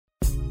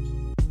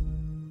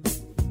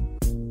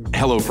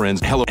Hello, friends.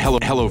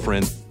 Hello,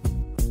 friends.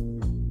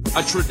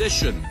 A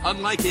tradition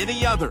unlike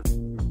any other.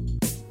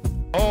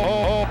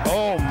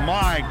 Oh,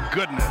 my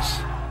goodness.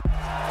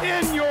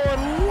 In your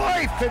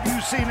life, have you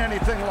seen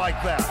anything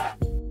like that?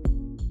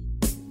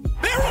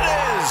 There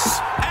it is!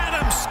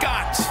 Adam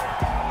Scott,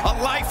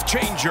 a life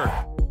changer.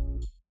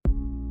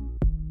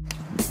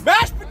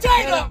 Mashed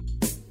potato!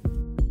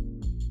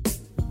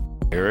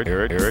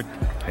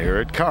 Here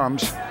it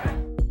comes.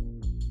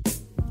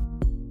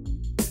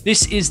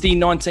 This is the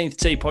 19th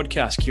Tee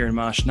podcast. Kieran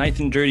Marsh,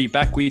 Nathan Drudy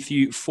back with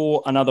you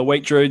for another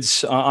week.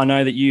 Druids, I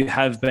know that you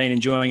have been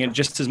enjoying it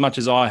just as much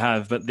as I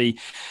have, but the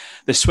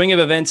swing of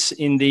events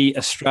in the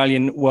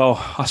Australian,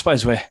 well, I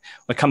suppose we're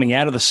coming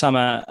out of the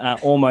summer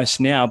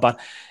almost now, but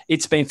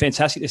it's been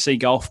fantastic to see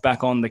golf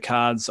back on the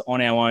cards on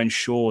our own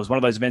shores. One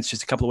of those events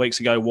just a couple of weeks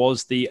ago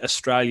was the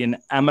Australian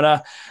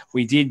Amateur.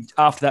 We did,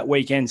 after that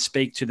weekend,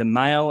 speak to the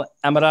male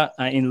amateur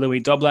in Louis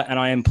Dobler, and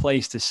I am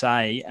pleased to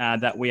say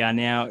that we are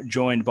now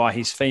joined by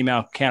his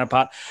female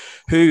counterpart,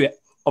 who,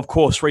 of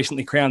course,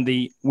 recently crowned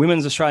the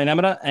Women's Australian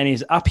Amateur and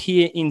is up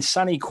here in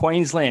sunny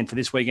Queensland for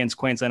this weekend's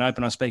Queensland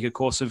Open. I speak, of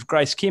course, of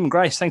Grace Kim.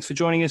 Grace, thanks for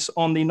joining us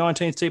on the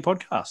 19th Tee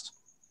podcast.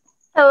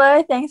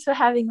 Hello, thanks for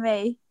having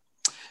me.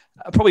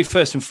 Probably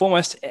first and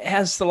foremost,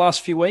 how's the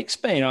last few weeks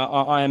been?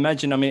 I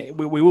imagine, I mean,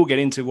 we will get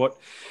into what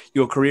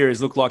your career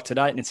has looked like to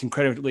date, and it's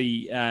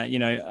incredibly,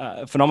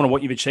 phenomenal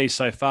what you've achieved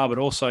so far, but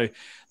also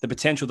the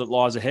potential that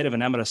lies ahead of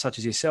an amateur such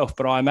as yourself.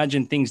 But I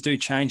imagine things do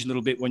change a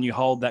little bit when you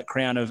hold that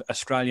crown of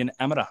Australian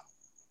Amateur.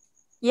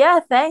 Yeah,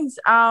 thanks.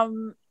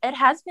 It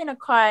has been a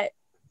quite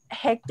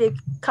hectic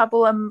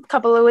couple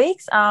of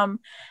weeks.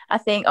 I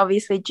think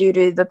obviously due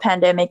to the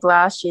pandemic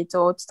last year, it's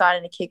all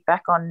starting to kick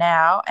back on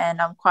now,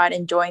 and I'm quite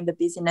enjoying the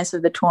busyness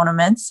of the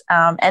tournaments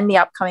and the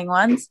upcoming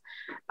ones.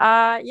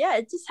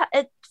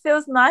 It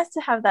feels nice to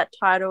have that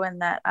title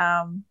and that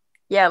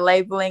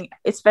labeling,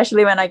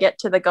 especially when I get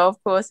to the golf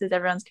courses,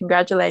 everyone's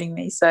congratulating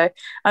me. So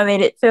I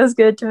mean, it feels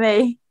good to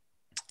me.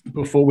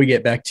 Before we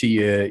get back to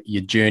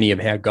your journey of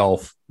how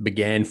golf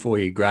began for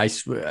you,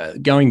 Grace,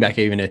 going back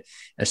even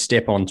a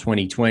step on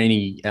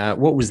 2020,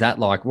 what was that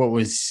like? What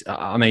was,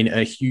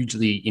 a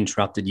hugely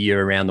interrupted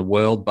year around the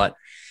world, but,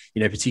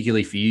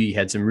 particularly for you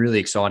had some really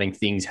exciting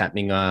things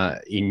happening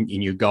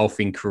in your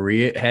golfing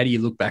career. How do you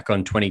look back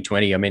on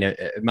 2020? I mean,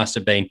 it must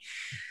have been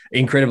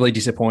incredibly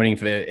disappointing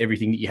for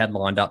everything that you had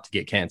lined up to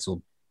get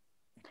cancelled.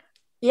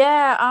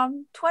 Yeah,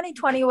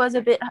 2020 was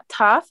a bit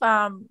tough.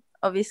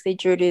 Obviously,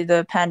 due to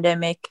the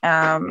pandemic,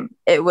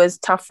 it was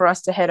tough for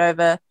us to head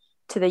over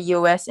to the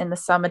US in the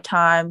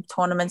summertime.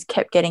 Tournaments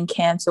kept getting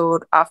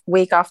cancelled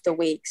week after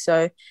week.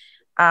 So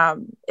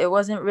it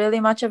wasn't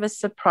really much of a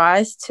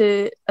surprise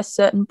at a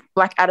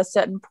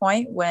certain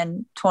point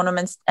when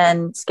tournaments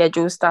and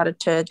schedules started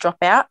to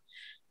drop out.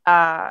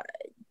 I'm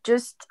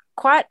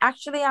quite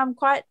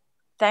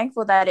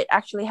thankful that it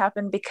actually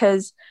happened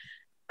because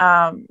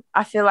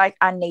I feel like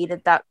I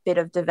needed that bit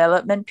of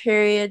development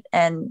period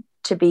and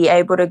to be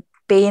able to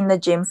be in the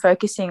gym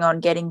focusing on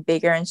getting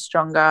bigger and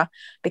stronger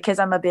because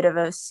I'm a bit of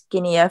a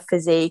skinnier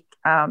physique.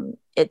 I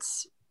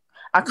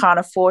can't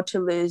afford to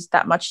lose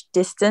that much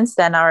distance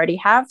than I already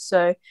have.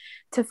 So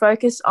to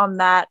focus on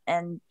that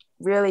and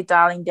really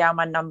dialing down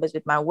my numbers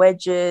with my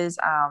wedges,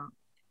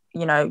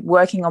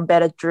 working on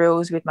better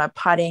drills with my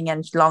putting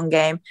and long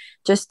game,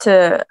 just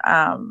to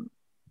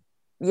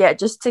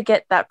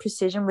get that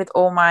precision with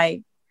all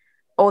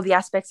the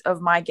aspects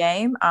of my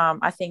game.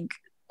 I think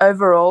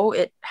overall,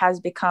 it has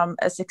become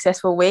a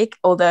successful week,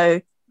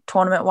 although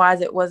tournament-wise,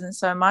 it wasn't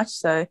so much.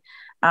 So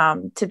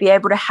to be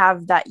able to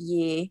have that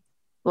year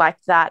like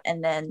that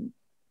and then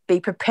be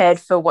prepared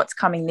for what's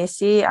coming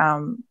this year,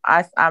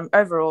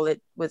 overall,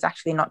 it was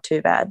actually not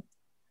too bad.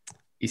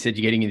 You said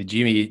you're getting in the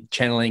gym. Are you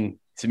channeling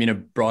some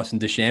Bryson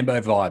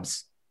DeChambeau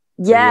vibes?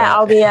 Yeah,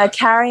 I'll be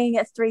carrying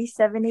at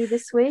 370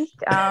 this week,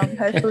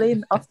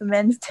 hopefully off the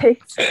men's tees.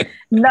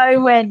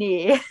 Nowhere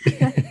near.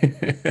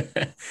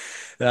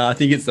 I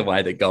think it's the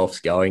way that golf's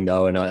going,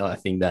 though, and I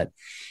think that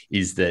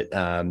is that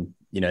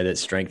that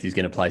strength is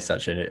going to play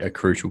such a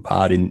crucial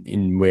part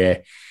in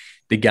where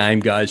the game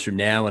goes from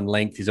now, and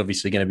length is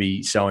obviously going to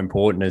be so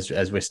important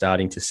as we're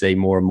starting to see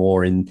more and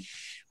more in,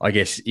 I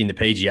guess, in the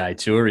PGA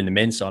Tour, in the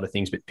men's side of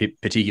things, but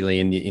particularly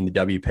in the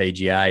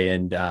WPGA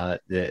and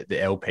the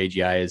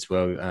LPGA as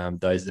well.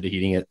 Those that are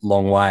hitting it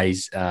long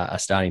ways are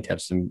starting to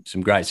have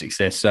some great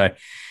success. So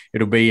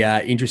it'll be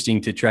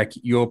interesting to track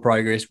your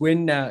progress.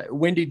 When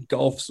did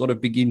golf sort of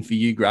begin for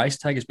you, Grace?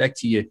 Take us back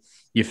to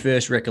your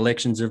first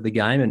recollections of the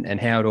game and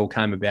how it all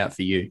came about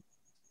for you.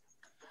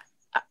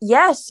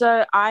 Yeah,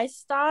 so I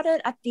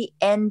started at the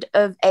end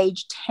of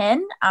age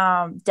 10.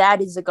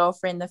 Dad is a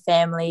golfer in the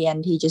family,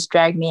 and he just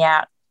dragged me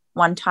out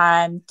one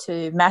time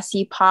to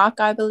Massey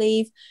Park, I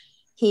believe.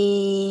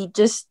 He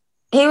was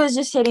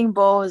just hitting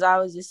balls. I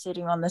was just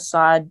sitting on the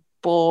side,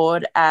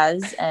 bored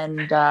and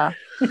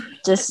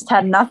just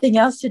had nothing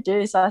else to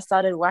do. So I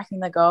started whacking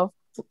the golf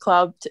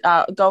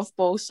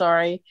ball,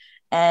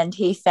 and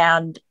he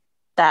found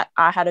that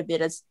I had a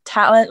bit of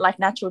talent, like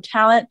natural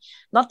talent.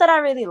 Not that I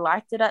really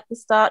liked it at the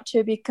start,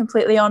 to be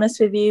completely honest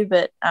with you,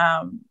 but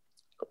I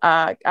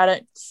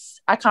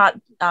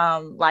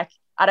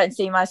don't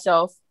see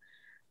myself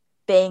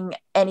being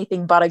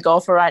anything but a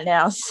golfer right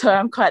now. So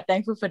I'm quite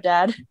thankful for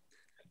Dad.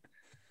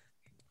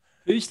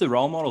 Who's the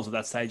role models at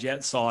that stage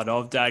outside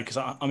of Dad? Because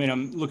I mean,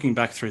 I'm looking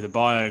back through the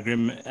bio,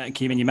 Kim, and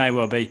you may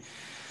well be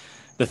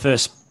the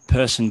first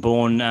person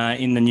born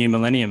in the new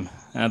millennium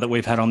that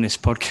we've had on this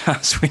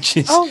podcast, which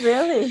is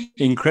really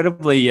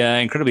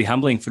incredibly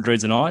humbling for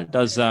Drews and I. It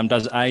does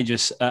age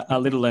us a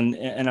little,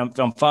 and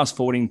I'm fast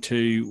forwarding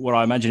to what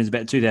I imagine is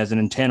about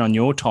 2010 on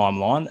your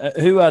timeline.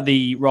 Who are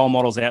the role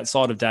models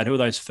outside of Dad? Who are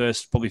those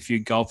first probably few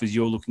golfers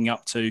you're looking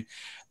up to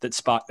that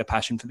sparked the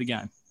passion for the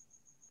game?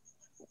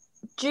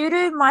 Due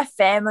to my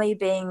family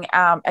being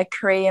a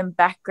Korean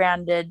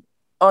backgrounded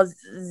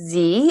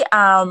Aussie,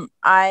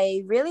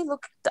 I really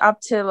looked up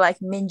to like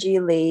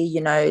Minji Lee,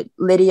 you know,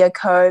 Lydia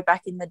Ko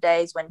back in the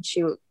days when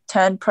she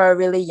turned pro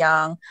really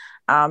young.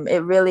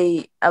 It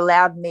really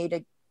allowed me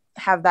to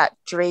have that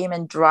dream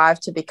and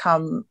drive to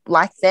become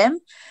like them.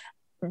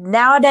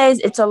 Nowadays,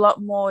 it's a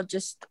lot more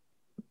just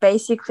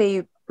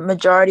basically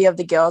majority of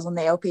the girls on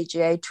the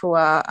LPGA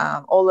tour,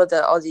 all of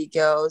the Aussie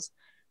girls,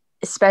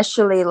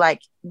 especially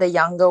like the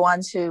younger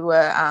ones who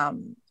were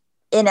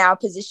in our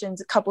positions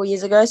a couple of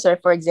years ago. So,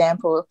 for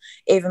example,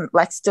 even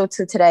like still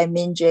to today,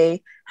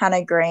 Minji,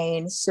 Hannah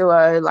Green,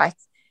 Suo, like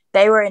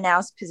they were in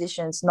our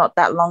positions not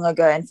that long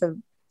ago. And for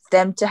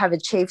them to have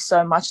achieved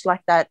so much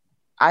like that,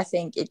 I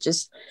think it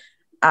just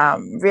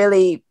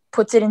really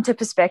puts it into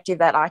perspective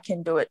that I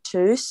can do it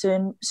too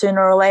sooner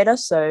or later.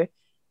 So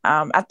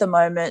at the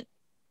moment,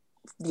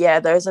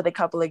 yeah, those are the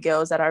couple of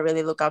girls that I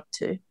really look up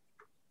to.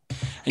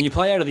 And you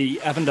play out of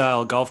the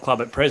Avondale Golf Club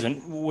at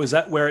present. Was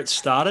that where it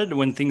started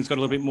when things got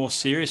a little bit more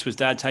serious? Was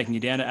Dad taking you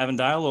down to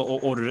Avondale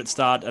or did it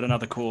start at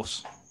another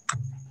course?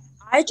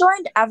 I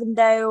joined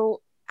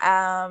Avondale,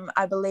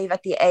 I believe,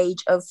 at the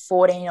age of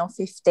 14 or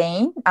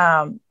 15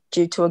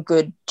 due to a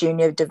good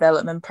junior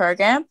development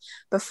program.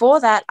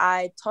 Before that,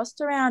 I tossed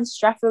around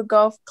Stratford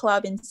Golf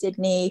Club in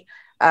Sydney,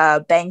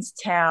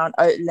 Bankstown,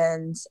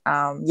 Oatlands.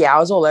 I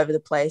was all over the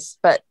place,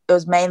 but it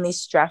was mainly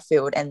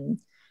Stratfield, and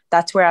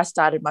that's where I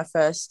started my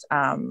first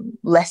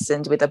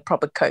lessons with a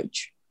proper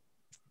coach.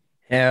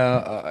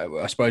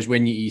 I suppose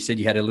when you said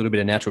you had a little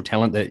bit of natural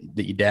talent that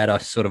your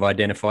dad sort of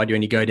identified you,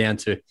 and you go down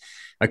to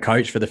a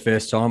coach for the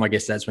first time, I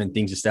guess that's when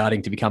things are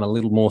starting to become a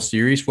little more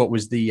serious. What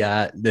was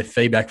the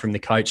feedback from the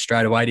coach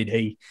straight away? Did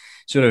he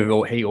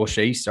he or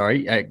she,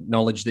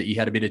 acknowledge that you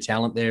had a bit of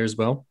talent there as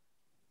well?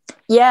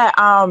 Yeah.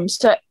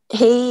 So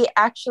he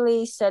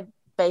actually said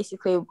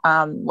basically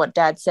what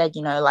Dad said,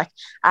 you know, like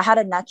I had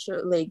a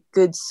naturally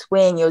good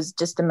swing. It was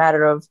just a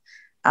matter of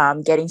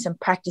getting some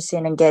practice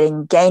in and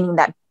gaining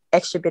that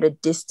extra bit of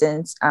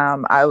distance.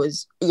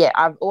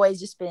 I've always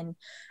just been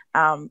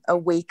a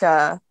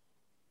weaker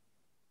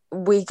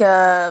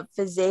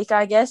physique,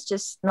 I guess,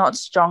 just not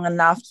strong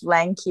enough,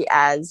 lanky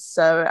as.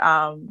 So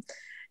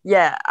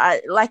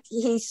I like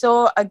he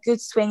saw a good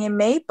swing in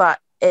me, but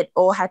it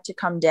all had to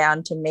come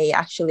down to me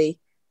actually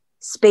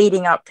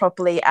speeding up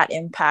properly at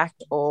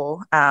impact or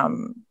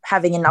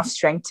having enough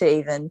strength to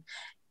even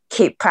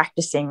keep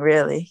practicing,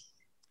 really.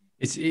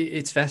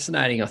 It's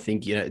fascinating. I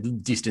think, you know,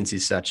 distance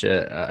is such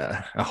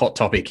a hot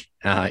topic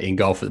in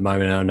golf at the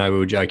moment. And I know we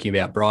were joking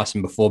about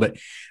Bryson before, but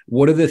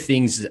what are the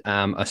things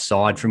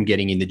aside from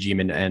getting in the gym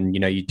and, you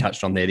know, you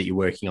touched on there that you're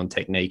working on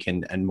technique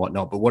and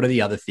whatnot, but what are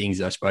the other things,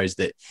 I suppose,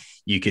 that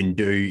you can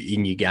do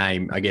in your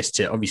game, I guess,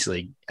 to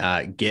obviously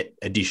get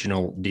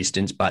additional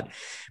distance, but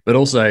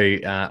also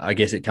I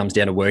guess it comes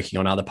down to working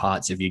on other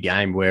parts of your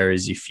game.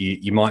 Whereas if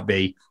you might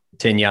be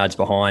 10 yards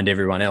behind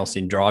everyone else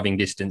in driving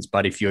distance,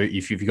 but if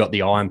you've got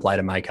the iron play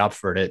to make up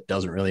for it, it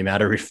doesn't really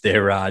matter if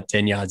they're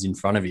 10 yards in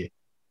front of you.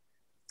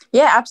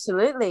 Yeah,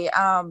 absolutely.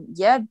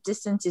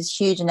 Distance is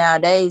huge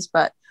nowadays,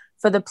 but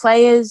for the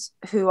players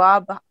who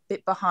are a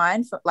bit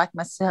behind, like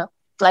myself,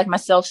 I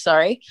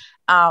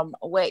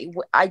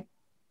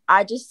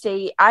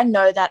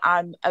know that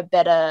I'm a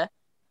better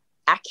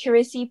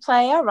accuracy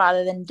player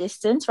rather than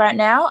distance right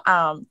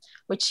now,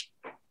 which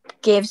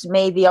gives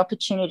me the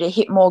opportunity to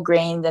hit more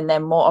greens and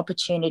then more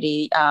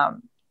opportunity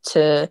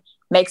to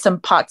make some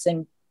putts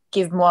and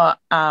give more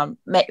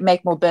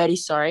make more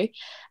birdies.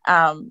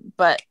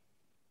 But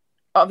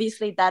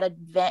obviously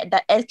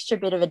that extra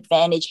bit of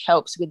advantage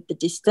helps with the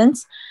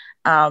distance.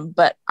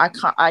 But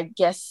I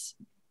guess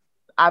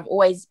I've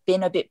always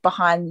been a bit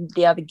behind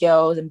the other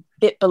girls and a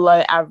bit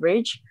below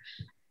average.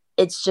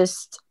 It's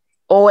just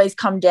always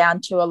come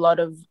down to a lot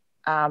of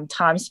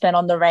time spent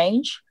on the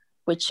range,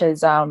 which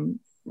has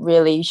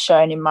really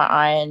shown in my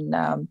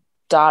iron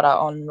data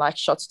on like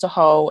shots to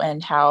hole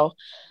and how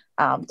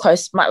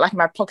close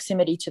my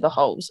proximity to the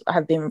holes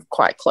have been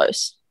quite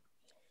close.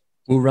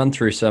 We'll run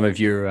through some of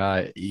your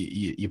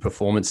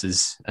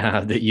performances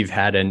that you've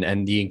had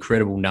and the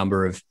incredible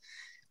number of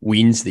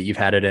wins that you've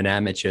had at an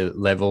amateur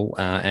level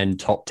and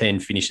top 10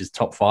 finishes,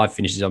 top 5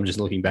 finishes. I'm just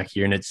looking back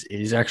here, and it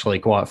is actually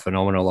quite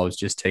phenomenal. I was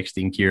just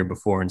texting Kieran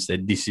before and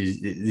said this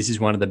is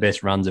one of the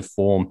best runs of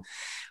form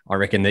I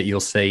reckon that you'll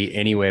see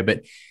anywhere.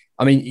 But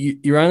I mean,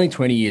 you're only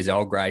 20 years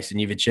old, Grace, and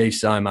you've achieved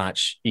so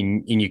much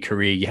in your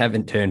career. You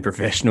haven't turned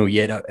professional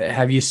yet.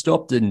 Have you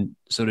stopped and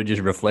sort of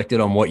just reflected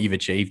on what you've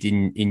achieved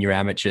in your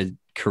amateur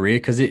career?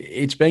 Because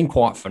it's been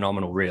quite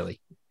phenomenal, really.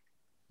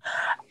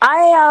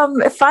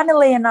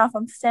 Funnily enough,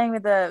 I'm staying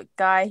with a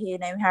guy here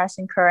named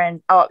Harrison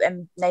Curran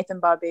and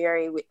Nathan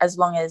Barbieri, as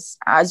well as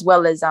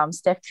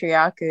Steph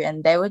Triaku,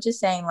 and they were just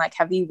saying, like,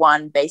 have you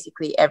won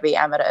basically every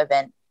amateur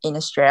event in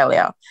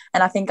Australia?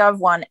 And I think I've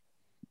won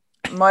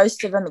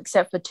most of them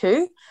except for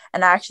 2,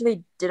 and I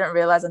actually didn't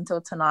realize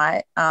until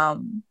tonight.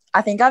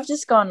 I think I've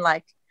just gone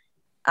like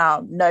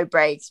no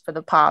breaks for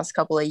the past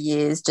couple of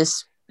years,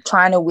 just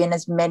trying to win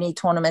as many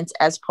tournaments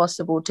as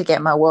possible to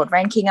get my world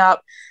ranking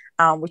up.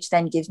 Which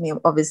then gives me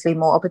obviously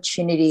more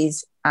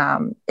opportunities,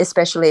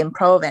 especially in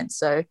pro events.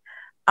 So,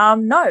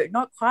 no,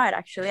 not quite,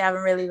 actually. I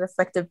haven't really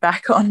reflected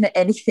back on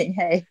anything,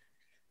 hey.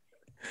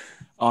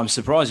 I'm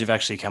surprised you've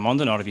actually come on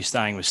tonight if you're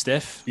staying with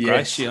Steph.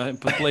 Yes. Grace,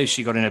 I believe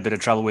she got in a bit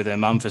of trouble with her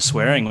mum for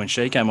swearing when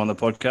she came on the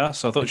podcast.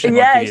 So I thought she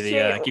might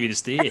give you the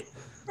steer.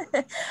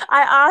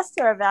 I asked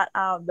her about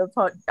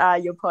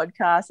your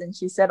podcast, and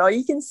she said, "Oh,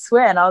 you can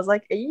swear," and I was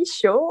like, "Are you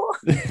sure?"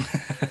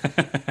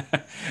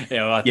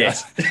 Yeah, well,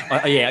 yes.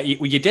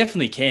 You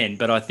definitely can,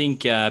 but I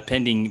think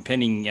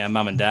pending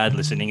mum and dad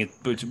listening,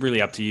 it's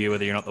really up to you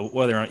whether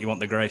or not you want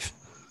the grief.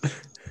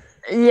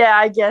 Yeah,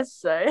 I guess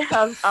so.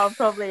 I'll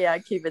probably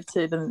keep it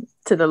to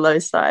the low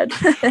side.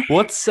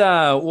 What's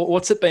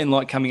it been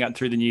like coming up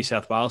through the New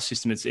South Wales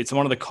system? It's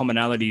one of the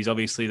commonalities,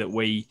 obviously, that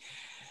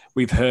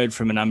we've heard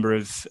from a number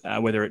of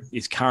whether it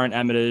is current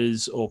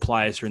amateurs or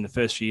players who are in the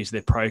first few years of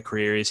their pro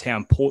career, is how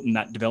important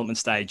that development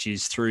stage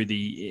is through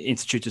the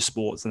Institute of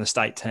Sports and the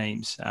state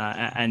teams.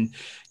 And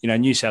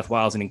New South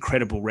Wales, an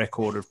incredible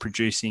record of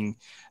producing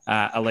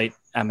elite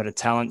amateur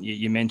talent.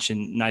 You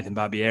mentioned Nathan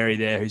Barbieri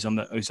there, who's on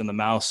the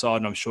male side,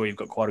 and I'm sure you've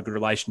got quite a good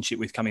relationship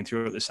with coming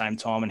through at the same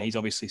time, and he's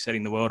obviously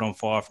setting the world on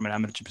fire from an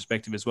amateur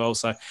perspective as well.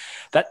 So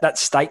that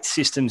state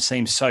system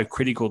seems so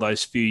critical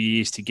those few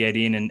years to get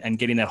in and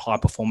get in that high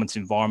performance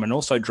environment, and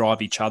also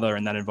drive each other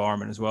in that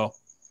environment as well.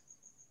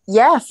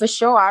 Yeah, for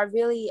sure. I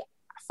really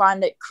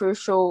find it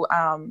crucial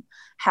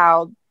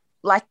how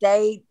like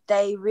they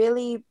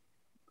really,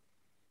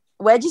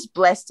 we're just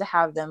blessed to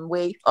have them.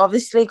 We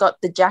obviously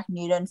got the Jack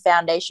Newton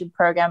Foundation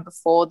program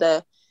before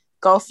the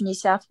Golf New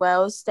South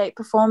Wales state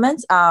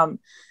performance.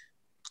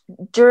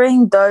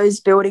 During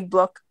those building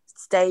block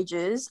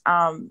stages,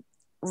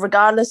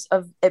 regardless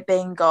of it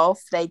being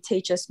golf, they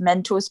teach us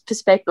mental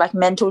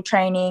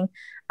training,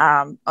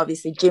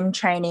 obviously gym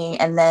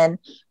training. And then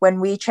when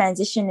we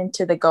transition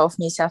into the Golf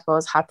New South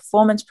Wales high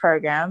performance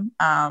program,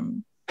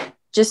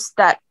 just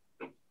that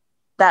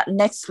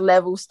next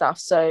level stuff.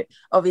 So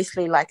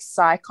obviously like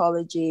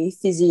psychology,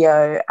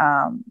 physio,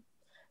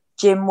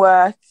 gym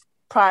work,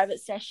 private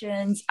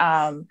sessions,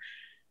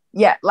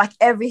 like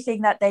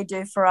everything that they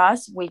do for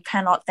us, we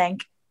cannot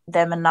thank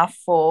them enough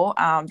for.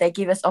 They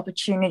give us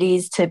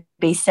opportunities to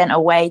be sent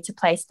away to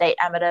play state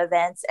amateur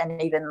events,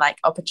 and even like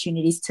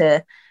opportunities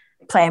to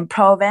play in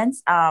pro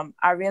events.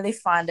 I really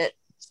find it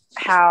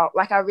how,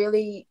 like, I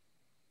really,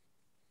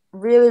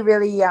 really,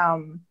 really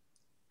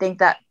think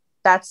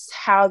that's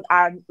how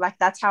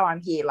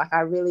I'm here. Like,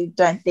 I really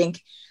don't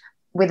think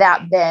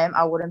without them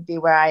I wouldn't be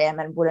where I am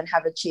and wouldn't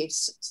have achieved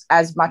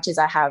as much as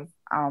I have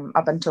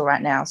up until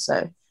right now. So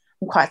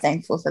I'm quite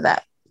thankful for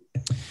that.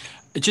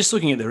 Just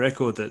looking at the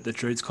record that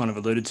Drew's kind of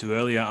alluded to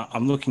earlier,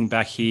 I'm looking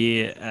back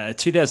here,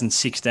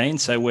 2016,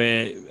 so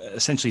we're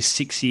essentially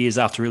 6 years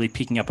after really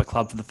picking up a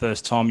club for the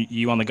first time.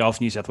 You won the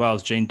Golf New South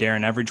Wales Gene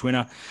Darren average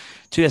winner.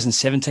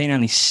 2017,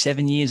 only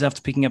 7 years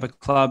after picking up a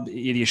club,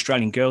 you're the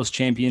Australian Girls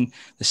Champion,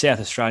 the South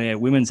Australia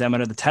Women's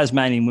Amateur, the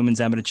Tasmanian Women's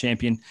Amateur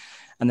Champion,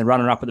 and the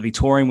runner-up at the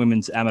Victorian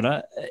Women's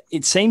Amateur.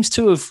 It seems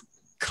to have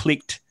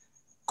clicked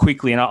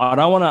quickly, and I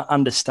don't want to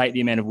understate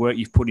the amount of work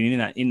you've put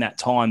in that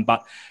time,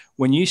 but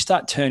when you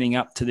start turning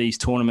up to these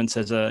tournaments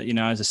as a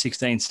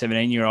 16,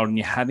 17-year-old and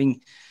you're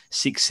having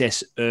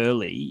success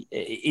early,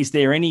 is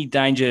there any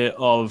danger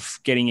of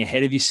getting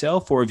ahead of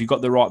yourself, or have you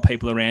got the right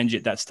people around you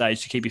at that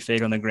stage to keep your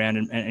feet on the ground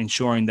and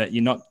ensuring that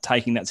you're not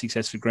taking that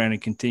success for granted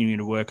and continuing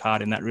to work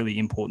hard in that really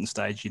important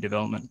stage of your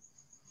development?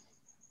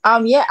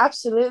 Yeah,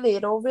 absolutely.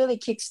 It all really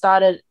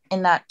kick-started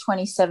in that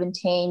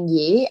 2017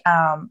 year.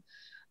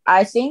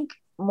 I think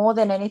more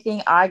than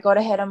anything, I got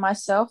ahead of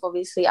myself.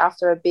 Obviously,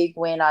 after a big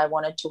win, I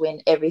wanted to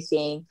win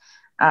everything,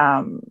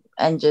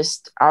 and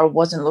just I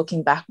wasn't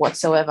looking back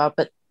whatsoever.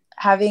 But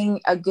having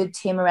a good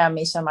team around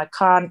me, so my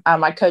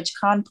coach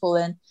Khan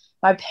Pullen,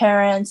 my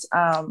parents,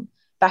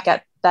 back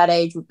at that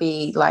age would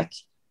be like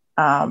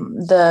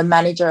the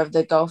manager of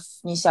the Golf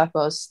New South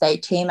Wales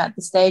state team at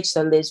the stage,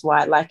 so Liz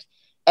White. Like,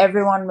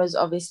 everyone was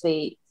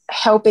obviously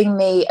helping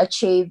me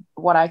achieve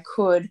what I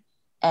could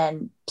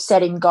and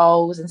setting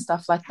goals and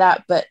stuff like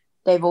that. But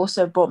they've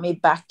also brought me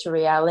back to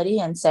reality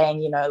and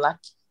saying, like,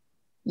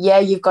 yeah,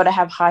 you've got to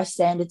have high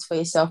standards for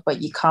yourself,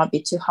 but you can't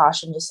be too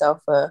harsh on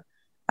yourself for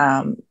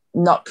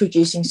not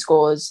producing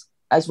scores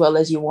as well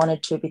as you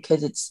wanted to,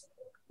 because it's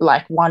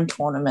like one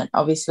tournament.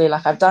 Obviously,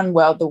 like I've done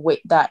well the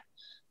week that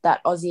the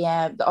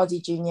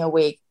Aussie Junior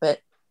week, but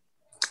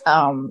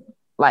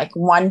like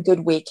one good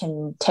week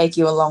can take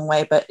you a long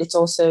way, but it's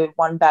also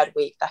one bad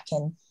week that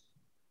can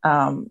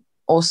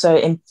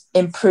also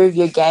improve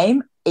your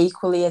game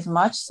equally as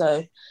much.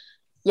 So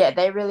yeah,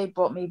 they really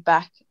brought me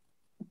back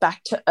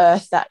to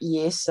earth that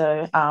year.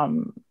 So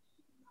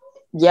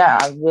yeah,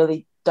 I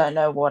really don't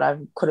know what I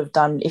could have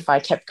done if I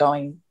kept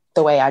going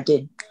the way I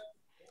did.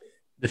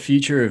 The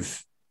future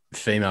of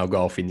female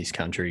golf in this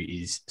country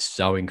is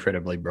so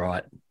incredibly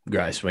bright,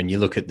 Grace. When you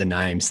look at the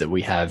names that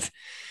we have,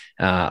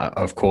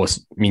 of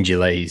course, Minjee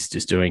Lee's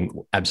just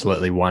doing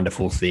absolutely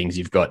wonderful things.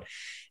 You've got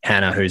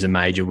Hannah, who's a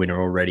major winner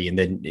already. And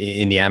then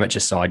in the amateur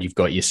side, you've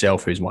got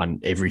yourself, who's won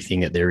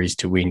everything that there is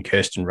to win.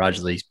 Kirsten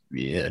Rudgley's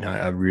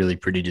a really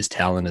prodigious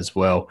talent as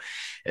well.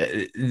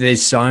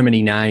 There's so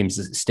many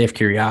names. Steph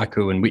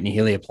Kiriakou and Whitney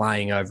Hillier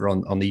playing over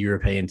on the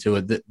European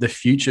Tour. The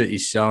future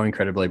is so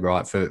incredibly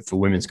bright for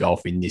women's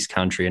golf in this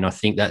country. And I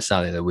think that's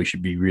something that we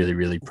should be really,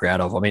 really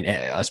proud of. I mean,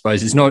 I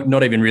suppose it's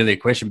not even really a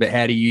question, but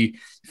how do you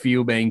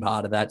feel being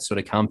part of that sort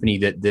of company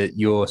that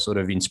you're sort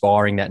of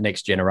inspiring that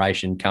next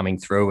generation coming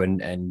through and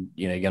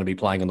going to be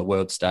playing on the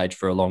world stage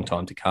for a long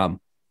time to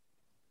come?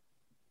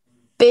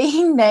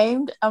 Being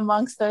named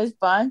amongst those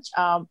bunch,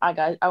 I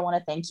want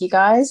to thank you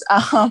guys.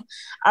 I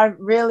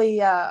really,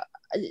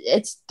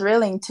 it's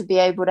thrilling to be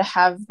able to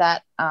have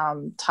that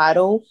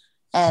title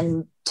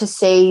and to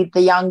see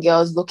the young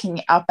girls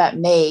looking up at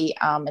me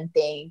and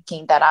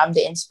thinking that I'm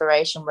the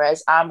inspiration,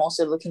 whereas I'm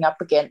also looking up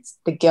against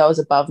the girls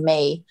above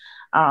me.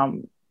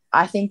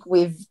 I think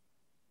we've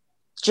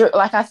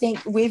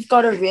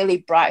got a really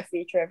bright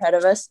future ahead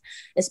of us,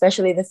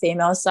 especially the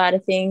female side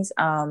of things.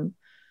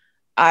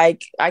 I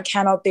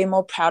cannot be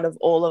more proud of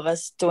all of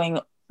us doing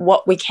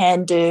what we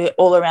can do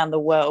all around the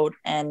world.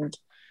 And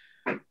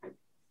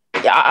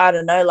yeah, I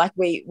don't know, like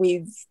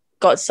we've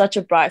got such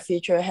a bright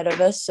future ahead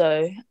of us.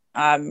 So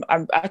I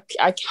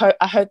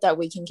hope that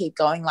we can keep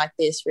going like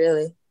this,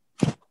 really.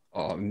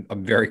 Oh,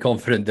 I'm very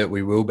confident that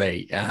we will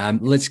be.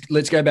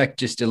 Let's go back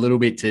just a little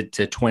bit to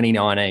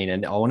 2019,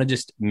 and I want to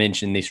just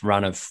mention this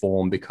run of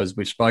form because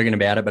we've spoken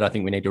about it, but I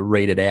think we need to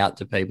read it out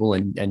to people,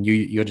 and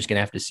you're just going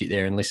to have to sit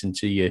there and listen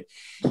to your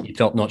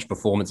top-notch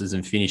performances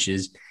and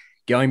finishes.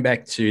 Going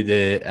back to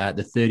the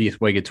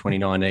 30th week of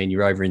 2019,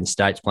 you're over in the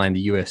States playing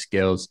the US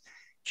Girls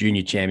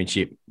Junior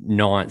Championship,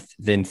 9th,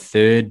 then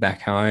 3rd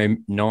back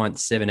home, 9th,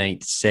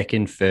 17th,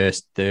 2nd,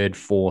 1st, 3rd,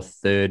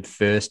 4th, 3rd,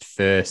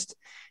 1st.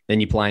 Then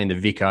you play in the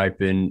Vic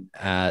Open,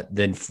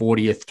 then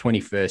 40th,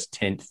 21st,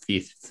 10th,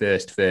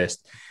 5th,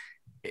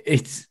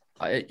 1st.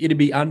 It'd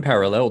be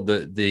unparalleled,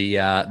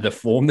 the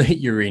form that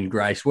you're in,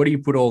 Grace. What do you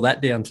put all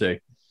that down to?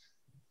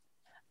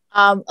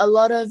 A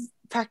lot of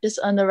practice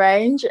on the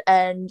range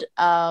and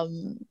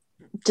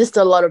just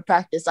a lot of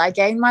practice. I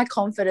gained my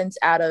confidence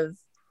out of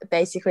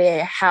basically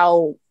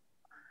how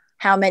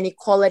many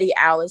quality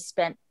hours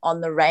spent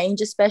on the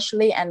range,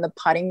 especially, and the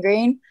putting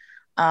green.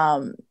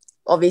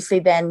 Obviously,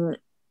 then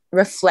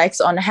reflects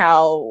on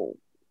how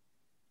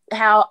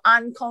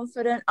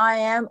unconfident I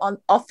am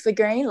off the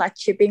green, like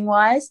chipping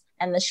wise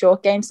and the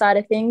short game side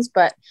of things.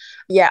 But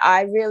yeah,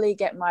 I really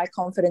get my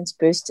confidence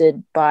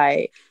boosted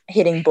by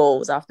hitting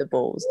balls after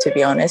balls, to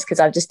be honest, because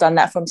I've just done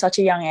that from such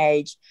a young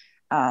age.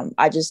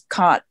 I just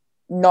can't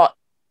not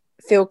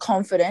feel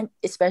confident,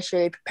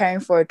 especially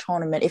preparing for a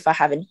tournament, if I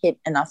haven't hit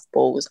enough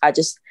balls.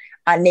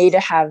 I need to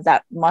have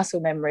that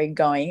muscle memory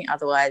going.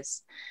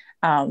 Otherwise,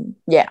 I'm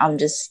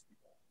just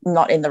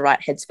not in the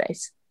right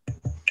headspace.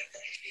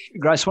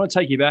 Grace, I want to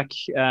take you back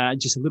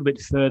just a little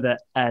bit further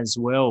as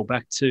well,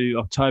 back to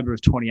October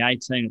of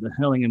 2018 at the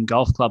Hurlingham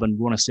Golf Club in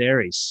Buenos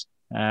Aires,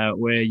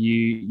 where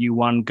you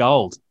won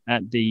gold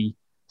at the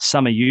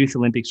Summer Youth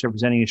Olympics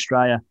representing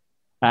Australia.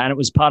 And it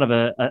was part of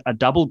a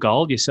double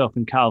gold, yourself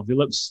and Carl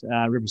Phillips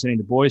representing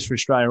the boys for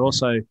Australia,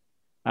 also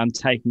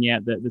taking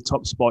out the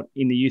top spot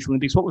in the Youth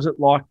Olympics. What was it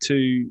like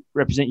to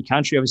represent your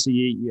country? Obviously,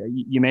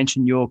 you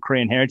mentioned your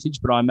Korean heritage,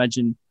 but I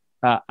imagine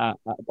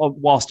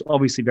whilst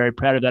obviously very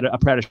proud of that, a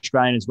proud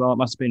Australian as well, it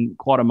must have been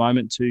quite a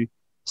moment to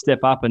step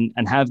up and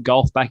have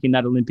golf back in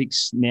that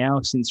Olympics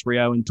now since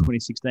Rio in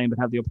 2016, but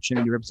have the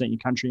opportunity to represent your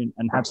country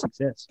and have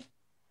success.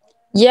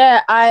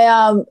 Yeah,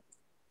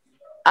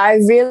 I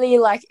really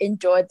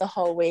enjoyed the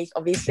whole week.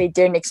 Obviously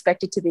didn't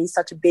expect it to be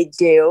such a big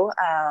deal.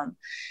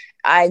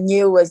 I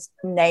knew it was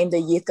named the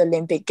Youth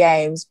Olympic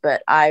Games,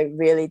 but I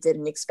really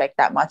didn't expect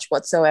that much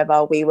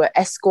whatsoever. We were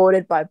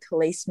escorted by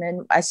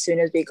policemen as soon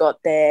as we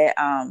got there.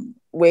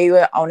 We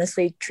were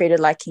honestly treated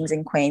like kings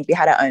and queens. We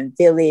had our own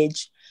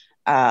village.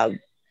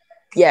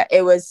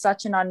 It was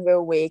such an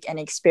unreal week and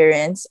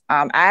experience.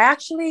 I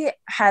actually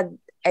had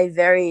a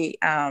very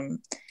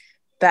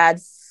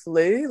bad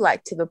flu,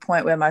 to the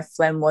point where my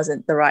phlegm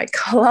wasn't the right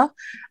color.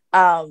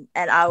 And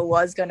I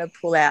was going to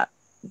pull out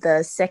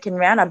the second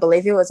round. I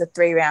believe it was a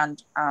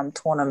 3-round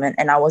tournament,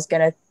 and I was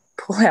going to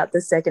pull out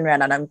the second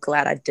round, and I'm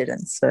glad I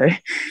didn't. So,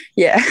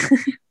 yeah.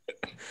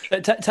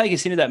 Take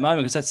us into that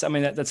moment, because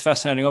that's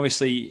fascinating.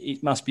 Obviously,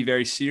 it must be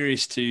very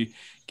serious to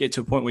get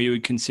to a point where you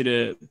would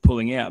consider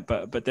pulling out.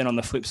 But then on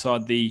the flip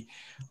side,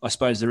 I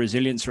suppose the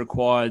resilience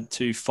required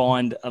to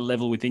find a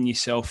level within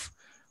yourself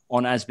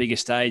on as big a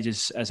stage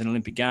as an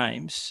Olympic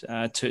Games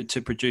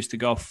to produce the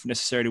golf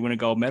necessary to win a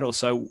gold medal.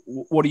 So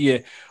what are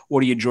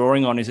you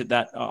drawing on? Is it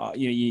that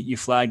you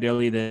flagged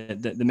earlier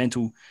the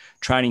mental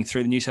training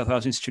through the New South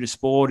Wales Institute of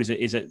Sport?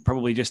 Is it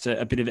probably just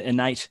a bit of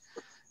innate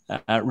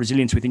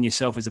resilience within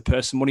yourself as a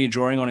person? What are you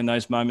drawing on in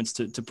those moments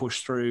to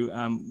push through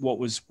what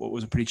was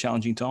a pretty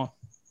challenging time?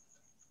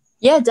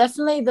 Yeah,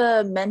 definitely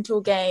the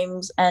mental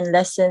games and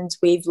lessons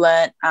we've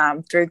learned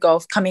through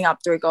golf, coming up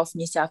through Golf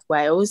New South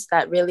Wales,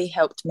 that really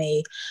helped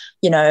me,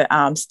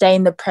 stay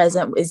in the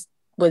present is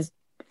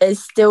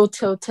still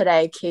till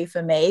today key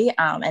for me,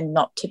 and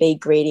not to be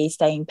greedy,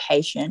 staying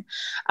patient,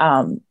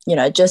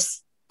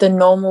 just the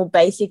normal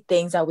basic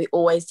things that we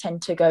always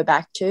tend to go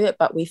back to,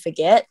 but we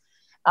forget.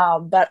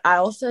 But I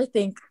also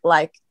think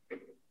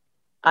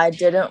I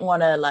didn't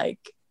want to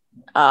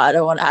I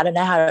don't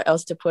know how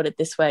else to put it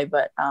this way,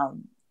 but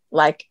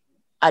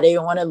I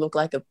didn't want to look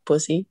like a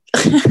pussy.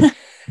 I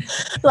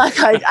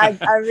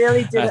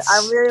really didn't.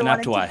 I really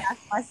wanted to back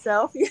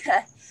myself.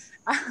 Yeah.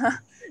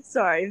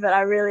 Sorry, but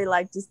I really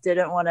just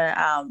didn't want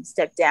to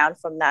step down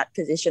from that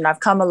position.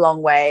 I've come a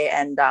long way,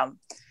 and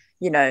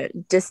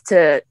just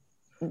to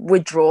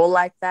withdraw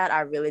like that,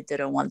 I really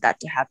didn't want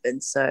that to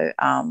happen. So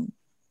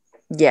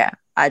yeah,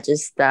 I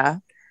just I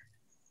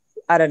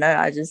don't know.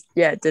 I just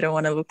didn't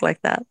want to look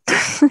like that.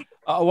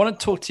 I want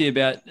to talk to you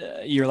about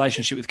your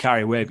relationship with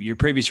Karrie Webb. You're a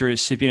previous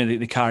recipient of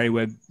the Karrie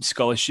Webb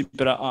scholarship,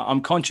 but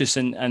I'm conscious,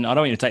 and I don't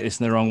want you to take this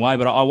in the wrong way,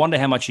 but I wonder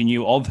how much you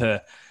knew of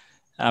her,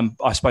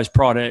 I suppose,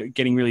 prior to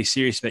getting really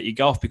serious about your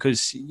golf,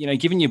 because,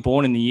 given you're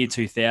born in the year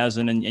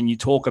 2000 and you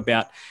talk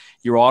about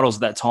your idols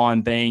at that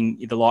time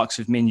being the likes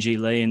of Minjee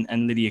Lee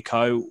and Lydia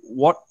Ko,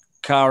 what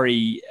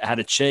Karrie had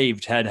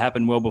achieved had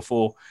happened well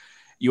before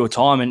your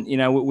time. And,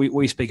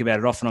 we speak about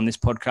it often on this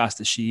podcast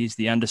that she is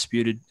the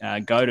undisputed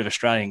GOAT of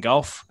Australian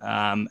golf,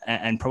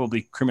 and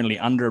probably criminally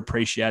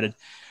underappreciated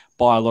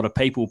by a lot of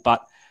people,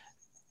 but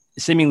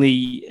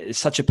seemingly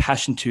such a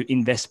passion to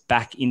invest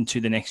back into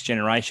the next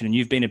generation. And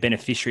you've been a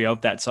beneficiary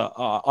of that. So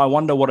I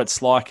wonder what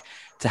it's like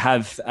to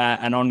have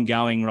an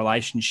ongoing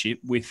relationship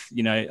with,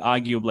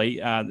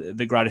 arguably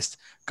the greatest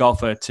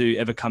golfer to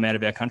ever come out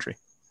of our country.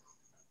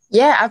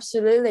 Yeah,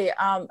 absolutely.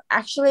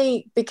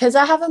 Actually, because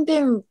I haven't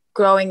been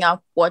growing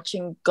up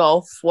watching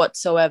golf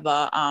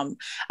whatsoever,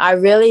 I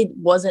really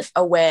wasn't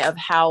aware of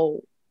how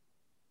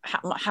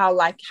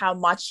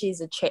much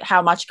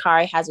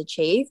Karrie has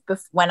achieved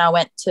when I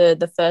went to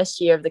the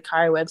first year of the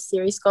Karrie Webb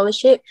Series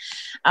scholarship.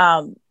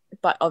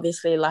 But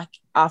obviously,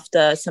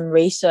 after some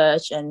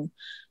research and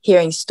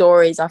hearing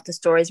stories after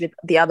stories with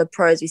the other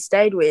pros we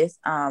stayed with,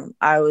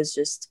 I was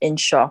just in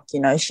shock.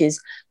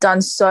 She's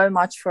done so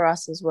much for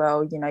us as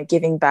well,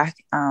 giving back.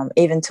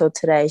 Even till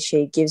today,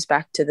 she gives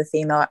back to the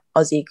female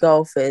Aussie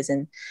golfers.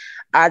 And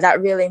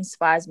that really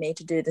inspires me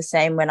to do the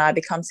same when I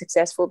become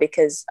successful,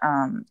 because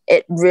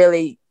it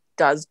really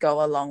does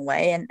go a long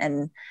way.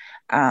 And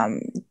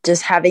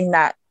just having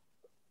that,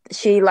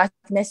 she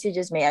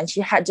messages me, and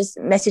she just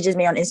messages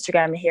me on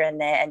Instagram here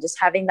and there, and just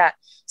having that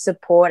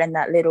support and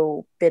that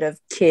little bit of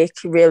kick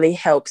really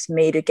helps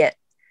me to get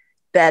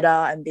better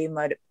and be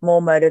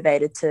more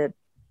motivated to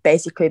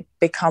basically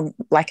become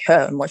like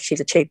her and what she's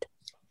achieved.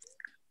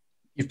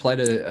 You've played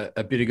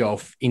a bit of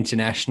golf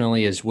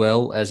internationally as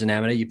well as an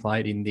amateur. You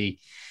played in the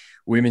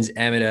Women's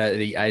Amateur,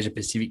 the Asia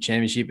Pacific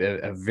Championship,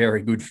 a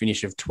very good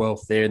finish of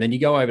 12th there. And then you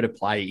go over to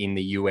play in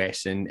the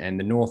US and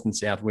the North and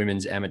South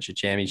Women's Amateur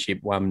Championship,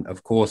 won,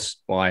 of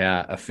course, by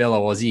a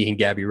fellow Aussie in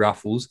Gabby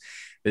Ruffles.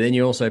 But then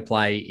you also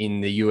play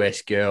in the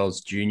US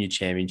Girls Junior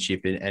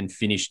Championship and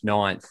finished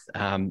 9th.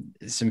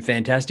 Some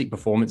fantastic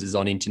performances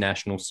on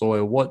international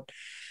soil.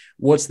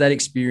 What's that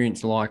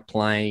experience like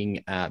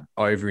playing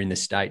over in the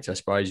States, I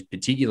suppose,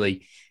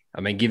 particularly?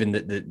 Given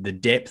that the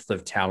depth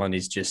of talent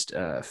is just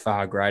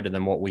far greater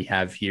than what we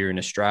have here in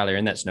Australia,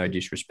 and that's no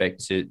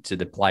disrespect to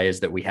the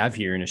players that we have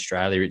here in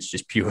Australia. It's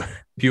just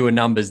pure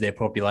numbers. Their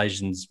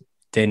population's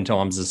 10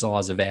 times the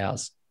size of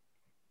ours.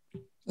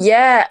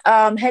 Yeah,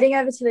 heading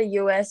over to the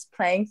US,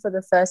 playing for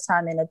the first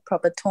time in a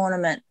proper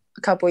tournament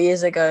a couple of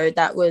years ago,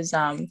 that was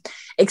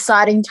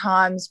exciting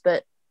times,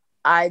 but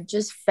I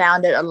just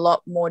found it a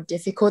lot more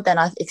difficult than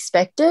I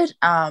expected.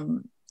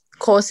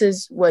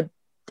 Courses were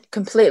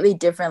completely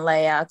different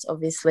layouts,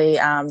 obviously.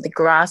 The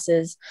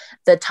grasses,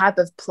 the type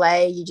of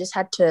play, you just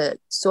had to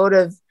sort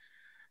of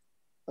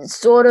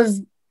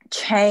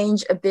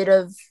change a bit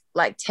of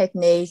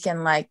technique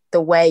and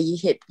the way you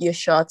hit your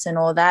shots and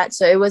all that.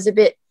 So it was a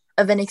bit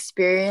of an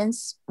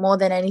experience more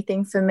than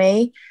anything for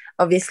me.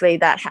 Obviously,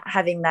 that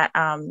having that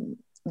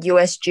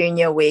US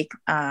Junior Week,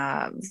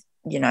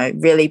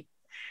 really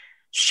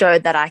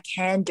showed that I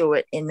can do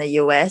it in the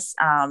US.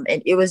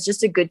 It was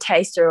just a good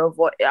taster of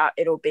what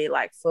it'll be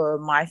like for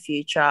my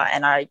future.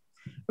 And I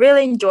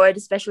really enjoyed,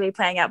 especially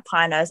playing at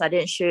Pinehurst. I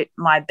didn't shoot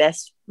my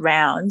best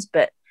rounds,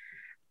 but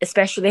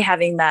especially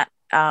having that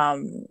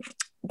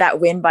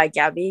that win by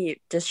Gabby,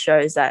 it just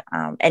shows that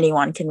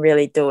anyone can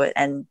really do it,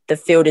 and the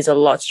field is a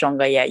lot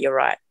stronger. Yeah, you're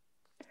right.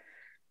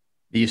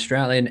 The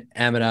Australian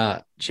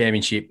Amateur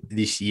Championship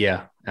this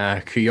year,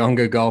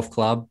 Kooyonga Golf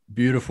Club,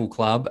 beautiful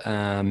club,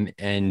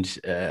 and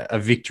a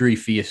victory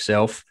for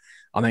yourself.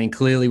 I mean,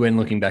 clearly, when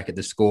looking back at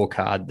the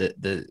scorecard,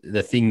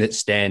 the thing that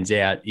stands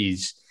out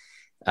is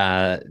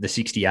the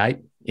 68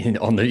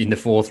 in the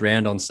fourth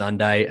round on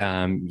Sunday.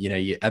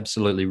 You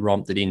absolutely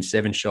romped it in,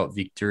 7-shot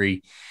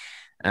victory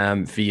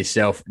for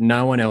yourself.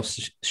 No one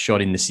else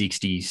shot in the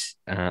 60s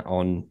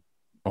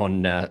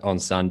on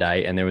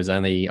Sunday, and there was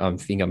only, I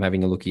think I'm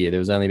having a look here, there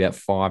was only about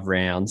 5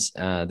 rounds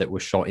that were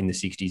shot in the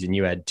 60s, and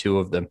you had 2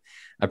 of them.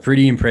 A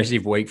pretty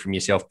impressive week from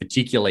yourself,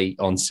 particularly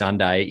on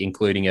Sunday,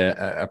 including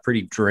a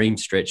pretty dream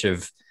stretch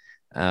of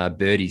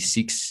birdies,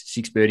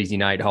 six birdies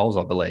in 8 holes,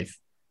 I believe.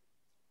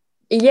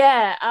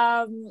 Yeah,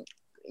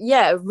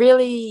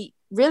 really,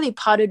 really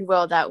putted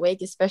well that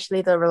week,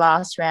 especially the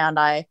last round.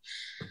 I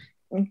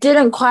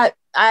didn't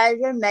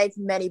make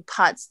many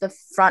putts the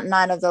front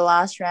 9 of the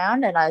last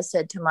round, and I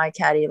said to my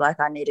caddy, like,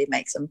 I need to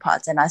make some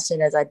putts. And as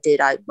soon as I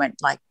did, I went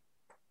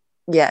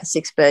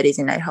 6 birdies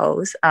in 8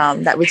 holes.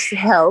 That which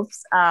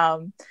helps.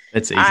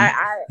 That's easy.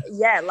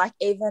 Like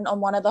even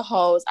on one of the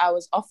holes, I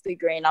was off the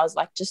green. I was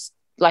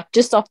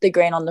just off the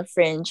green on the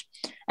fringe,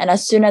 and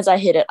as soon as I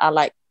hit it,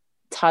 I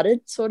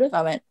tutted sort of.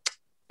 I went,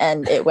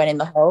 and it went in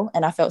the hole,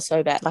 and I felt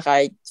so bad. Like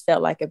I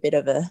felt like a bit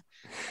of a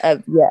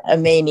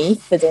meanie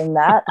for doing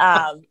that.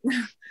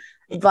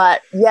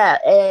 But yeah,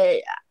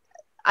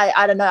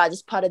 I don't know. I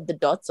just putted the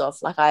dots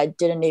off. Like I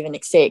didn't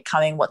even see it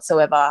coming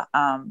whatsoever.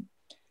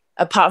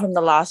 Apart from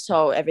the last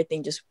hole,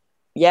 everything just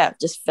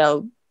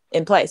fell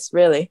in place,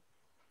 really.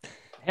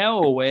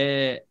 How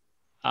aware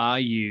are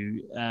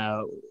you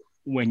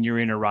when you're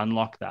in a run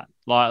like that?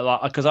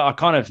 Like, because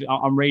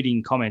I'm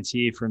reading comments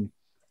here from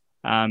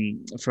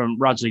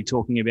Rudgley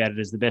talking about it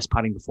as the best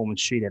putting performance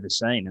she'd ever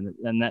seen,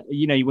 and that,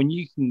 you know, when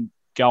you can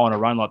go on a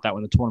run like that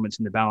when the tournament's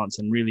in the balance,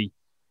 and really,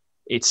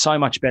 it's so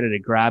much better to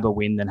grab a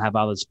win than have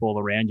others fall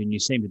around you, and you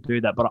seem to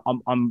do that. But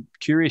I'm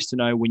curious to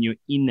know, when you're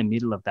in the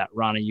middle of that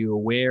run, are you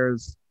aware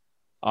of,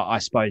 I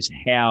suppose,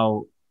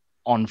 how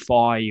on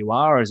fire you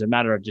are, or is it a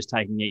matter of just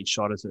taking each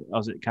shot as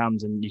it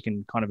comes, and you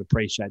can kind of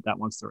appreciate that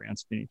once the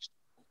round's finished?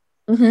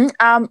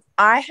 Mm-hmm.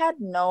 I had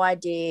no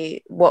idea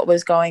what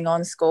was going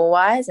on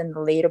score-wise and the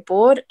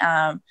leaderboard.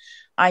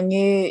 I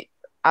knew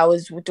I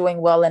was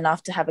doing well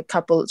enough to have a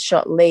couple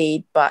shot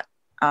lead, but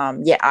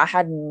I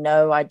had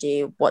no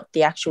idea what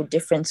the actual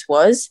difference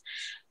was.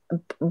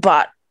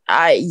 But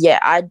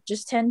I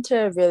just tend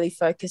to really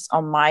focus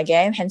on my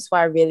game, hence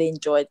why I really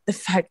enjoyed the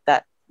fact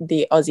that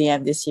the Aussie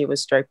Am this year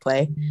was stroke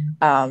play.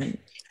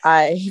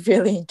 I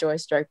really enjoy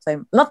stroke play.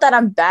 Not that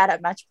I'm bad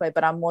at match play,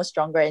 but I'm more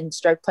stronger in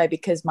stroke play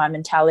because my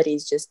mentality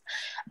is just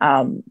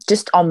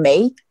on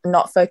me,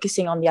 not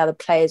focusing on the other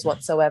players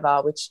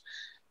whatsoever, which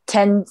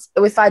tends,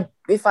 if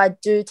I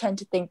do tend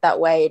to think that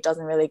way, it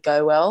doesn't really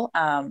go well.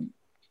 I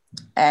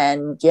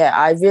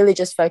really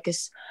just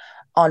focus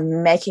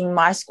on making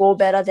my score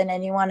better than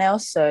anyone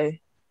else. So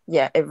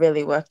yeah, it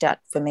really worked out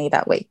for me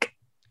that week.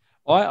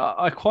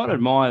 I quite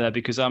admire that,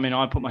 because I mean,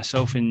 I put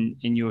myself in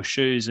your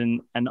shoes,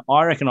 and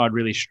I reckon I'd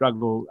really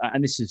struggle.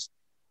 And this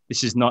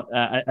is not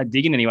a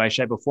dig in any way,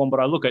 shape, or form. But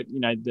I look at, you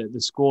know,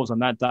 the scores on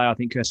that day. I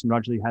think Kirsten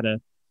Rudgley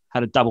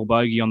had a double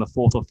bogey on the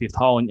 4th or 5th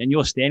hole, and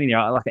you're standing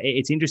there. Like,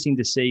 it's interesting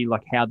to see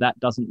like how that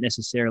doesn't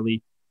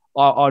necessarily.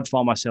 I'd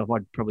find myself,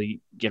 I'd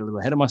probably get a little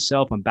ahead of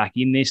myself. I'm back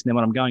in this, and then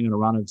when I'm going on a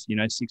run of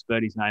 6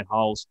 birdies and 8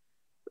 holes,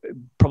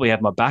 probably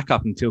have my back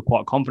up and feel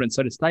quite confident.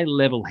 So to stay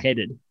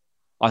level-headed,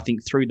 I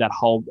think, through that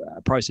whole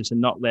process, and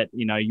not let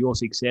your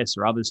success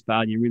or others'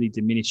 failure really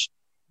diminish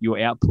your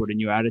output and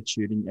your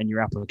attitude and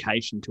your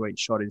application to each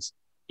shot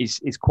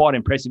is quite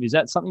impressive. Is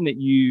that something that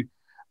you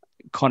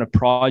kind of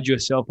pride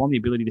yourself on, the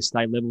ability to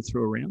stay level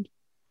through a round?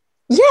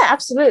 Yeah,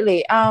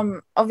 absolutely.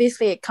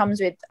 Obviously, it comes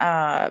with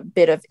a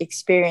bit of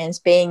experience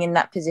being in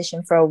that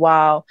position for a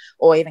while,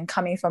 or even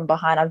coming from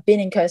behind. I've been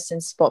in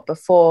Kirsten's spot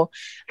before,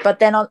 but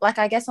then,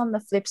 I guess on the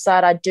flip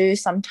side, I do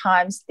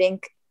sometimes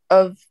think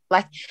of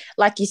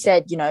like you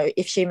said,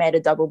 if she made a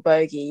double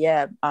bogey,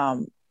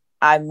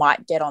 I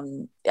might get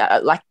on,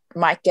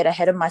 might get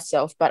ahead of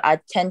myself, but I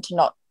tend to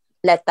not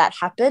let that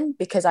happen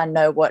because I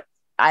know what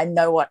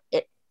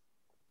it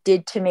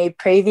did to me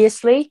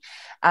previously.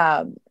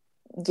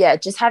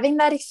 Just having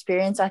that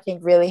experience, I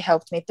think, really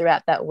helped me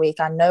throughout that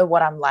week. I know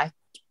what I'm like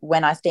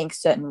when I think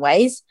certain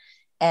ways,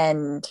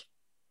 and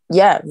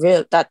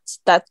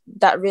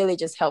that really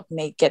just helped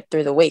me get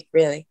through the week,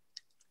 really.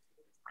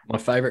 My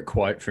favourite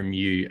quote from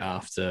you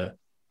after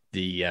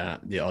the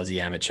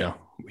Aussie Amateur,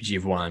 which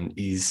you've won,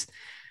 is,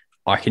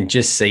 "I can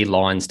just see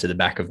lines to the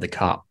back of the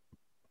cup."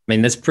 I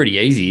mean, that's pretty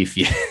easy if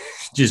you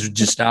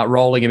just start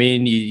rolling them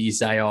in. You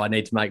say, "Oh, I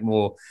need to make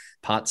more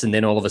putts," and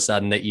then all of a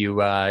sudden that you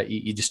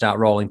just start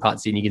rolling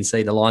putts in, you can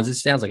see the lines. It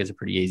sounds like it's a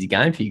pretty easy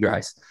game for you,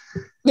 Grace.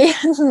 Yeah,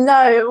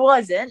 no, it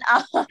wasn't.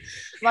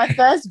 My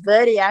first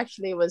birdie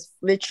actually was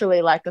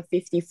literally like a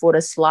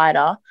 50-footer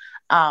slider.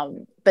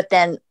 But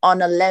then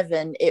on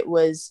 11,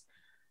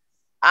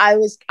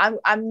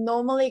 I'm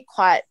normally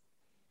quite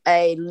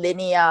a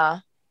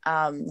linear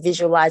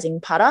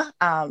visualizing putter.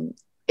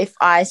 If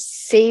I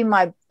see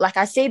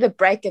I see the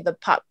break of the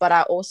putt, but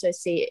I also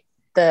see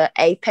the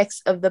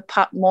apex of the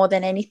putt more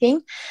than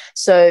anything.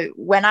 So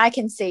when I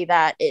can see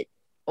that, it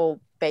all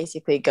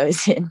basically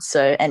goes in.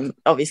 So, and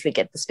obviously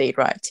get the speed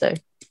right. So,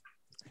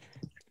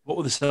 what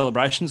were the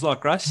celebrations like,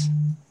 Grace?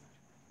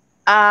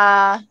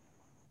 I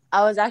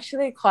was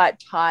actually quite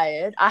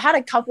tired. I had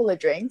a couple of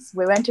drinks.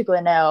 We went to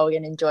Glenelg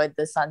and enjoyed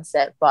the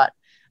sunset, but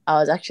I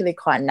was actually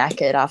quite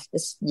knackered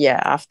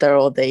after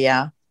all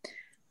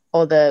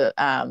the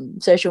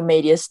social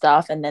media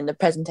stuff and then the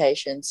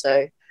presentation.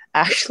 So I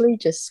actually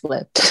just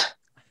slept.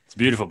 It's a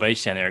beautiful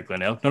beach down there at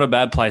Glenelg. Not a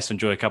bad place to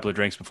enjoy a couple of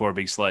drinks before a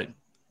big sleep.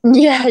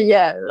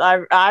 Yeah.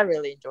 I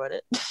really enjoyed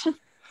it.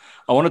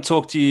 I want to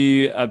talk to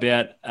you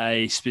about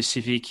a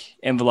specific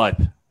envelope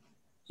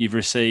you've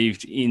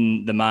received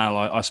in the mail.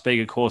 I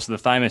speak, of course, of the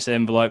famous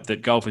envelope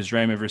that golfers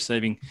dream of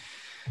receiving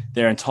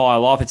their entire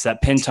life. It's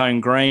that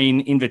Pentone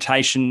Green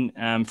invitation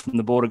from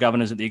the Board of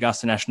Governors at the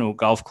Augusta National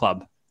Golf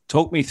Club.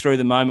 Talk me through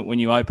the moment when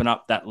you open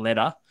up that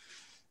letter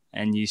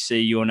and you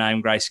see your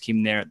name, Grace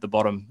Kim, there at the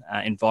bottom,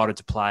 invited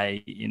to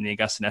play in the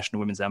Augusta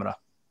National Women's Amateur.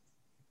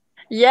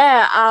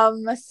 Yeah.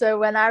 So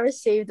when I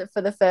received it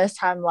for the first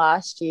time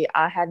last year,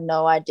 I had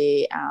no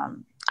idea.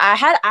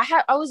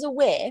 I was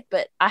aware,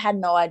 but I had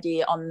no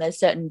idea on the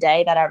certain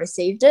day that I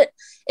received it.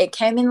 It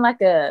came in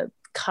like a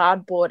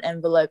cardboard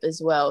envelope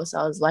as well. So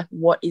I was like,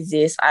 what is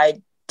this?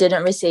 I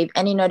didn't receive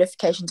any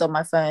notifications on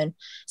my phone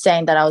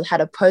saying that I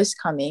had a post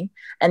coming.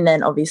 And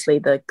then obviously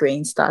the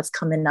green starts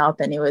coming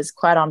up and it was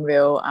quite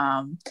unreal.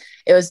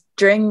 It was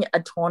during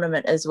a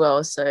tournament as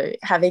well. So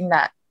having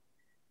that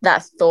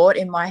thought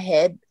in my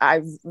head,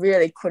 I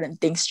really couldn't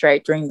think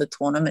straight during the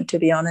tournament, to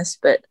be honest.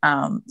 But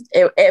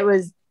it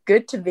was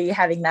good to be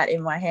having that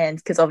in my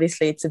hands because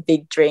obviously it's a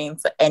big dream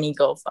for any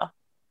golfer.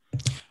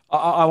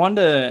 I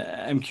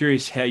wonder, I'm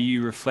curious how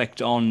you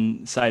reflect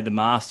on, say, the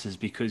Masters,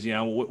 because, you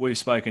know, we've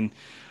spoken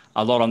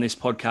a lot on this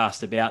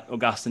podcast about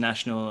Augusta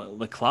National,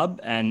 the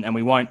club, and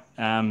we won't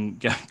go,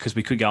 because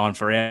we could go on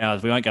for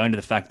hours. We won't go into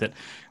the fact that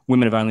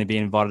women have only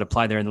been invited to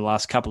play there in the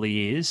last couple of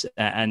years,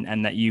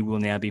 and that you will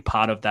now be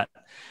part of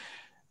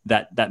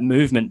that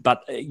movement.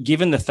 But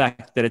given the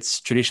fact that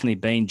it's traditionally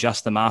been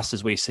just the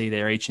Masters we see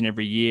there each and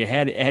every year,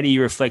 how do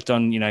you reflect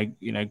on, you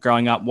know,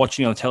 growing up,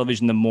 watching on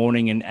television in the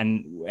morning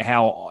and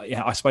how,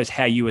 I suppose,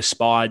 how you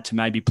aspired to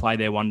maybe play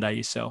there one day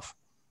yourself?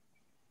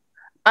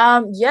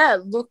 Yeah,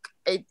 look,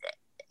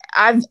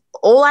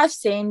 all I've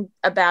seen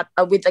about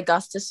with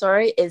Augusta,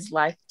 is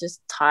like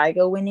just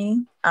Tiger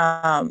winning.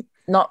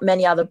 Not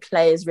many other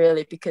players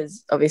really,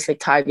 because obviously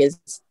Tiger's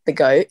the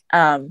GOAT.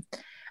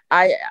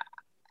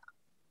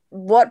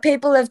 What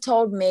people have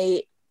told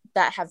me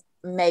that have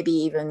maybe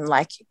even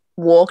like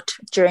walked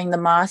during the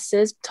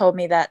Masters told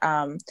me that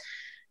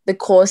the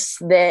course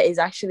there is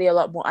actually a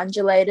lot more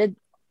undulated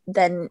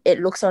than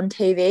it looks on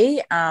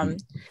TV.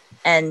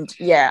 And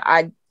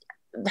yeah,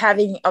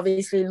 having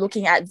obviously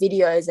looking at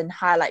videos and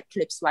highlight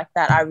clips like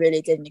that, I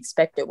really didn't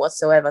expect it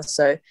whatsoever.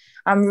 So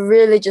I'm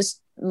really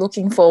just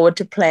looking forward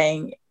to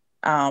playing,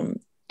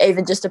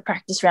 even just a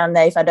practice round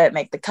there if I don't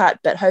make the cut,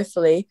 but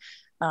hopefully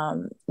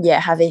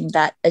having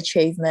that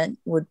achievement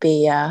would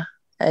be a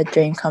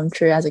dream come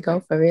true as a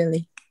golfer,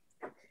 really.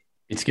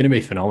 It's going to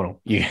be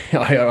phenomenal.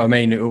 I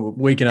mean,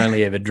 we can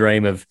only ever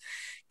dream of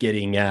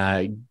getting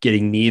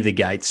near the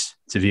gates,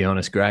 to be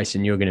honest, Grace,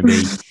 and you're going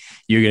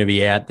to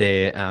be out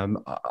there.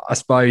 I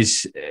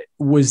suppose,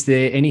 was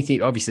there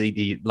anything? Obviously,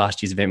 the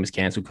last year's event was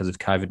cancelled because of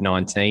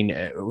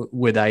COVID-19.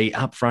 Were they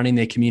upfront in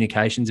their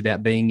communications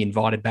about being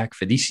invited back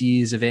for this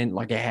year's event?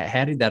 Like,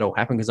 how did that all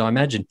happen? Because I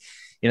imagine,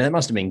 you know, that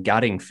must have been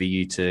gutting for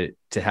you to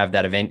have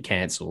that event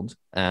cancelled.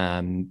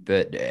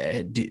 But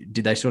did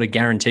they sort of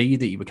guarantee you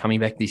that you were coming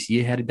back this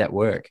year? How did that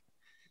work?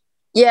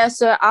 Yeah,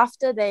 so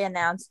after they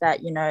announced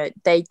that, you know,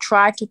 they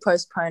tried to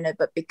postpone it,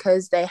 but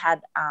because they had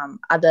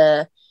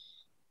other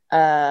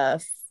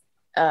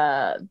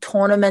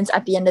tournaments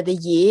at the end of the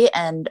year,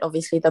 and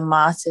obviously the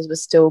Masters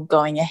was still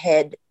going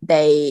ahead,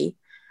 they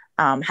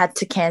had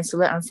to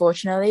cancel it,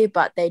 unfortunately.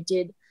 But they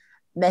did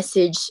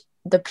message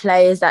the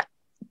players that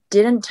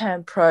didn't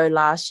turn pro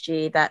last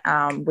year that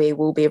we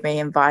will be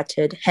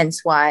re-invited,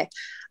 hence why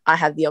I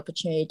have the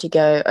opportunity to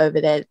go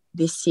over there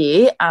this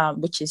year,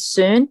 which is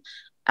soon.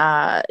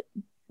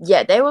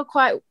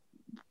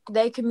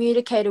 They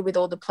communicated with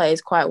all the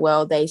players quite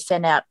well. They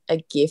sent out a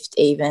gift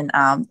even.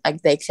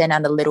 They sent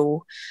out a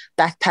little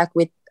backpack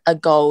with a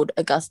gold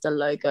Augusta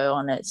logo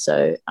on it.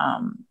 So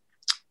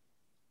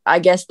I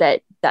guess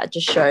that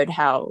just showed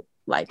how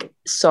like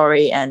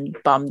sorry and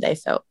bummed they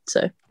felt.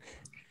 So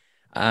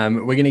we're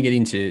going to get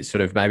into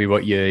sort of maybe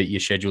what your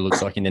schedule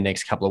looks like in the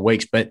next couple of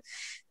weeks, but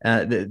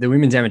the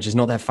women's amateur is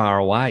not that far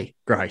away,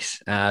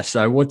 Grace.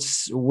 So what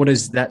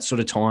does that sort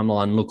of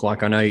timeline look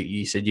like? I know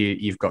you said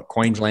you've got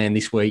Queensland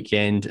this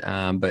weekend,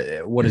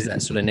 but what does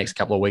that sort of next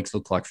couple of weeks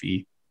look like for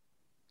you?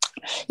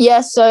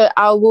 Yeah, so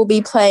I will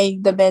be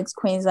playing the Men's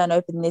Queensland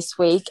Open this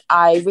week.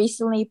 I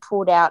recently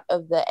pulled out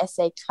of the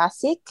SA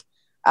Classic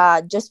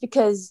just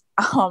because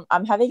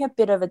I'm having a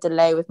bit of a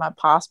delay with my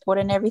passport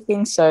and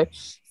everything. So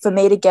for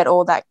me to get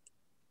all that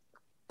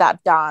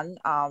done,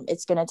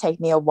 it's going to take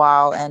me a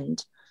while.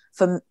 And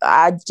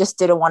I just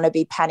didn't want to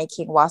be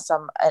panicking whilst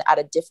I'm at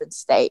a different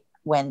state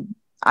when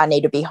I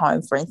need to be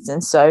home, for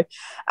instance. So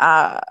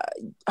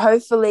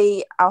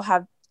hopefully I'll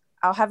have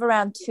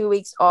around 2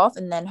 weeks off,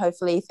 and then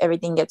hopefully if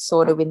everything gets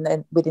sorted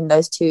within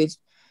those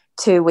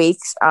two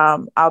weeks,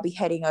 I'll be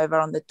heading over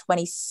on the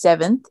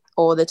 27th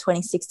or the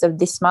 26th of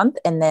this month,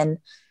 and then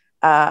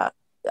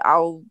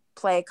I'll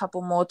play a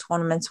couple more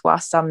tournaments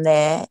whilst I'm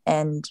there,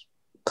 and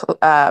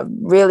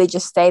really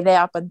just stay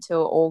there up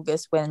until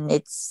August when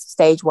it's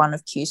stage 1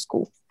 of Q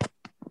School.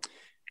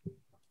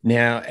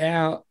 Now,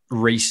 our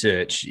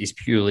research is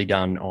purely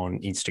done on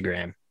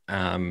Instagram.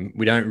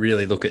 We don't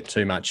really look at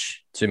too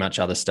much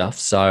other stuff.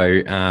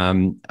 So,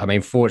 I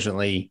mean,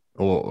 fortunately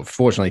for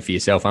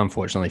yourself,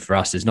 unfortunately for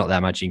us, there's not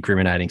that much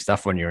incriminating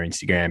stuff on your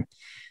Instagram,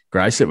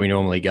 Grace, that we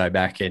normally go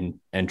back and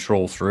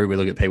trawl through. We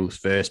look at people's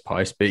first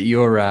posts, but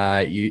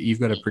you've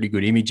got a pretty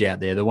good image out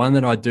there. The one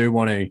that I do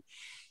want to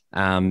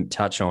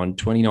touch on,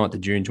 29th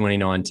of June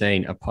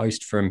 2019, a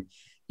post from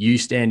you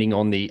standing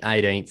on the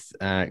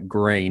 18th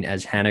green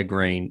as Hannah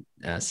Green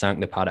sunk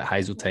the putt at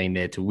Hazeltine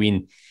there to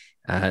win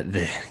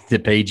the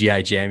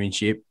PGA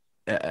Championship.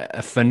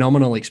 A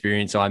phenomenal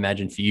experience, I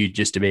imagine, for you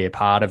just to be a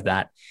part of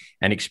that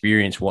and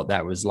experience what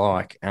that was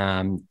like.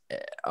 I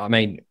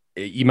mean,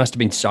 you must have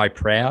been so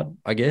proud,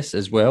 I guess,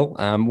 as well.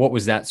 What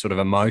was that sort of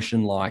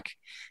emotion like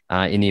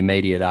in the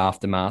immediate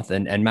aftermath?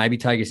 And maybe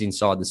take us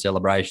inside the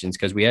celebrations,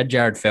 because we had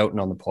Jared Felton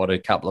on the pod a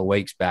couple of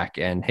weeks back,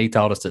 and he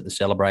told us that the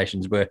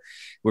celebrations were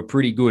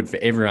pretty good for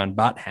everyone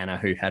but Hannah,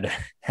 who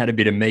had a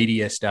bit of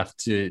media stuff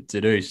to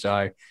do.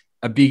 So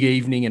a big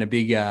evening and a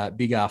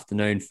big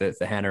afternoon for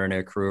Hannah and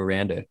her crew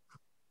around her.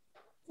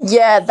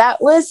 Yeah,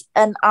 that was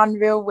an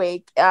unreal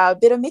week. A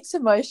bit of mixed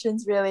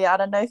emotions, really. I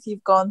don't know if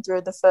you've gone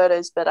through the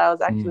photos, but I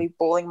was actually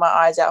bawling my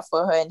eyes out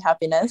for her in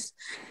happiness.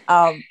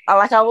 I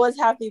was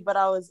happy, but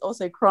I was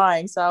also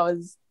crying. So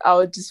I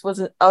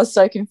was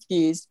so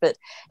confused. But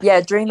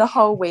yeah, during the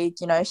whole week,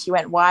 she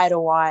went wire to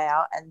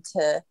wire, and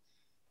to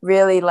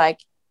really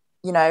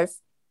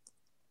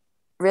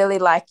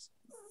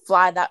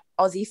fly that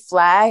Aussie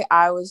flag,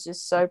 I was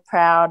just so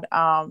proud.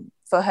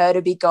 For her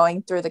to be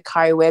going through the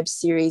Karrie Webb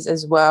series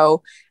as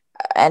well,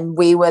 and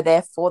we were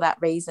there for that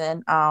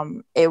reason.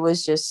 It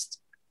was just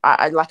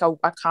I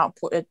can't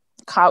put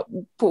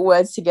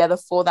words together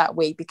for that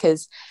week,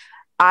 because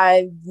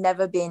I've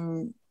never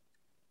been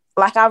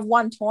I've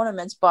won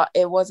tournaments, but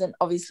it wasn't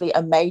obviously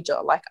a major.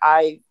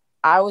 I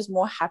was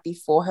more happy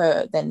for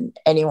her than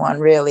anyone,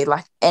 really,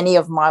 any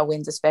of my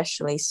wins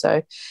especially.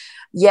 So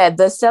yeah,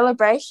 the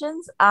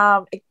celebrations,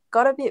 it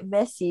got a bit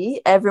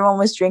messy. Everyone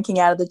was drinking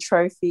out of the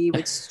trophy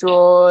with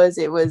straws.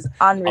 It was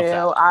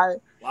unreal. I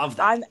love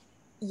that.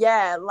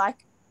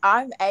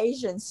 I'm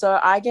Asian, so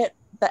I get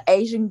the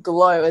Asian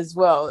glow as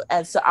well.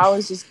 And so I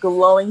was just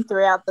glowing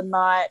throughout the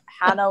night.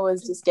 Hannah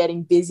was just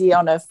getting busy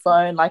on her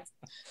phone,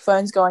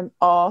 phones going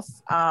off.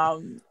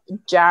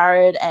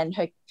 Jared and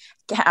her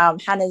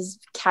Hannah's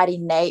caddy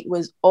Nate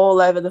was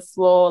all over the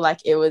floor.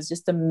 It was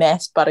just a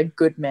mess, but a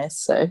good mess.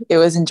 So it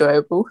was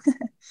enjoyable.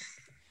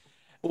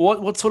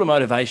 What sort of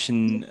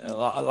motivation,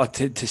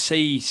 to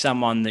see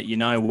someone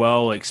that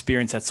well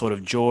experience that sort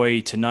of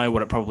joy, to know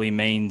what it probably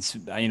means,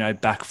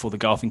 back for the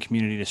golfing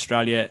community in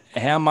Australia?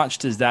 How much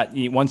does that,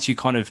 once you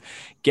kind of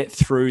get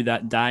through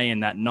that day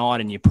and that night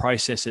and you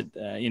process it,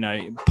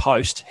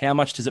 post, how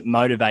much does it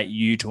motivate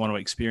you to want to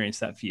experience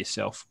that for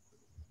yourself?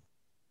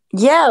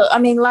 Yeah, I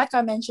mean, like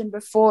I mentioned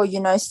before,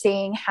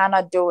 seeing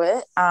Hannah do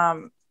it,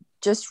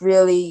 just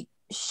really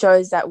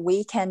shows that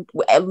we can,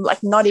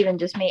 not even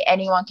just me,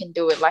 anyone can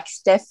do it.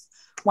 Steph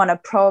won a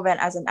pro event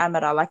as an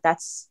amateur.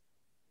 That's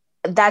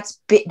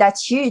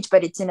huge,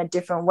 but it's in a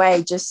different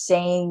way. Just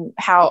seeing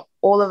how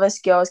all of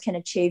us girls can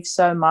achieve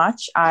so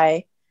much,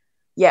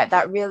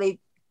 that really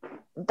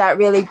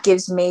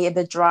gives me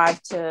the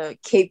drive to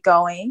keep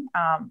going.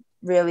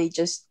 Really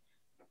just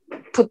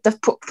put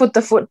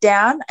the foot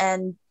down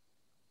and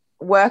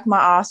work my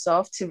ass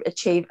off to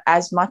achieve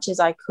as much as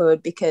I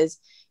could, because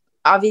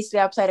obviously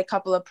I played a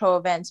couple of pro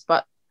events,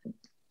 but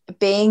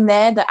being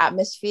there, the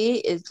atmosphere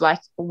is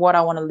what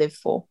I want to live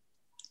for.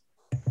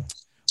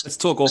 Let's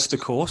talk off the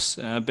course.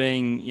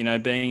 Being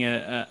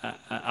a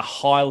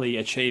highly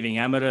achieving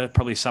amateur,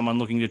 probably someone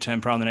looking to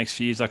turn pro in the next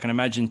few years, I can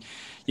imagine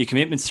your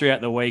commitments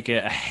throughout the week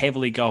are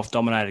heavily golf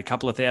dominated. A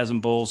couple of thousand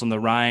balls on the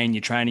range,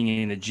 you're training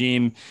in the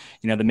gym,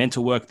 the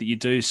mental work that you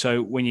do.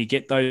 So when you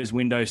get those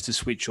windows to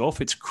switch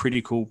off, it's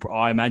critical,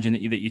 I imagine,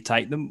 that you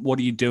take them. What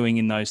are you doing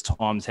in those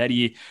times? How do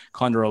you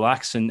kind of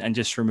relax and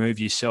just remove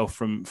yourself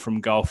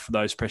from golf for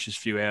those precious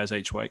few hours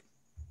each week?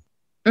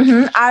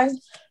 I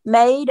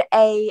made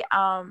a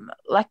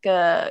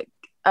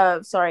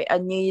a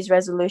New Year's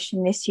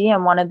resolution this year,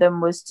 and one of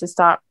them was to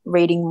start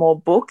reading more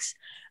books.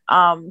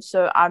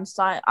 So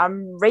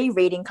I'm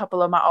rereading a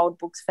couple of my old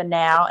books for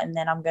now, and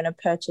then I'm gonna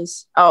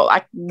purchase. Oh,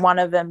 like one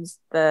of them's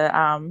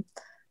the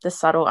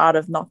Subtle Art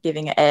of Not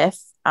Giving a F.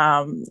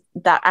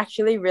 That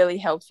actually really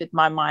helped with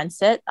my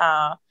mindset.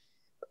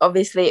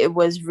 Obviously, it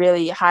was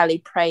really highly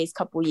praised a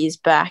couple years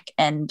back,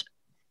 and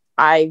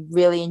I'm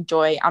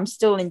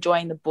still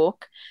enjoying the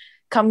book.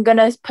 I'm going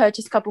to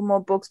purchase a couple more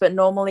books, but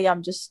normally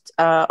I'm just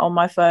on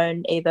my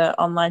phone, either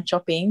online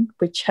shopping,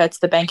 which hurts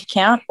the bank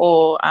account,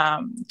 or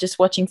just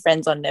watching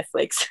Friends on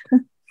Netflix.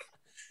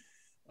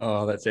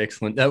 Oh, that's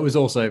excellent. That was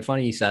also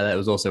funny you say that.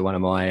 Was also one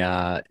of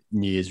my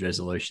New Year's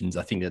resolutions.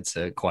 I think that's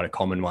quite a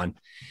common one.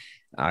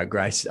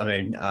 Grace, I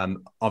mean,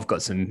 I've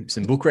got some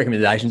book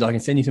recommendations. I can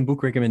send you some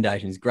book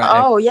recommendations. Great.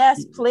 Oh,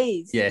 yes,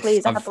 please. Yes,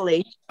 please,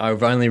 happily.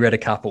 I've only read a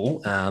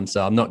couple,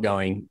 so I'm not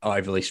going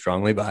overly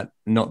strongly, but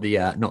not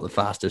the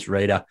fastest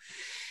reader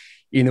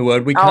in the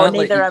world.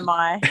 Neither am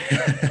I.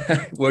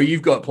 Well,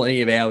 you've got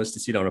plenty of hours to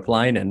sit on a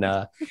plane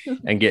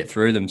and get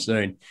through them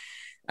soon.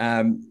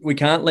 We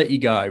can't let you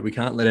go. We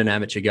can't let an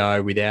amateur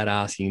go without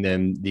asking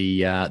them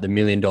the $1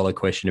 million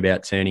question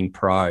about turning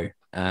pro.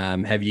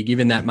 Have you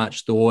given that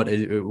much thought?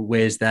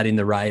 Where's that in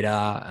the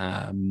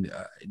radar?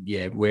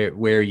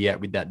 Where are you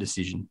at with that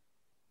decision?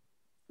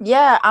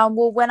 Yeah.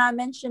 Well, when I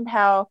mentioned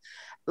how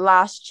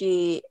last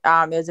year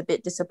it was a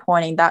bit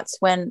disappointing, that's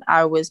when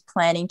I was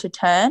planning to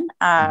turn,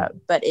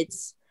 but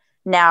it's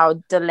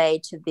now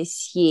delayed to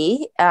this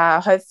year.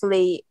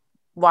 Hopefully,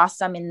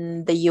 whilst I'm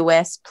in the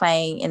US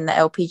playing in the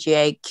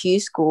LPGA Q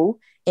School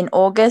in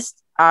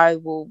August, I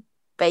will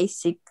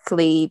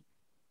basically,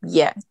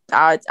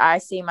 I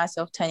see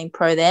myself turning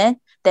pro then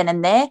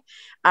and there.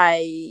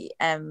 I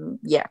am,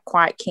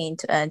 quite keen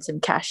to earn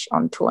some cash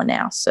on tour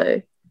now.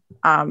 So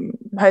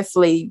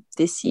hopefully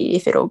this year,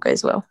 if it all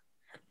goes well.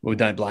 Well,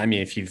 don't blame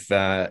you if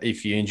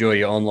you enjoy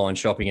your online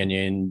shopping and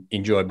you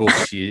enjoy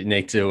books, you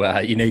need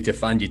to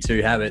fund your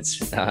two habits.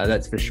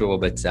 That's for sure.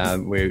 But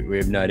we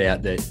have no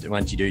doubt that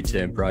once you do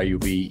turn pro, you'll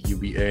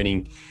be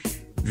earning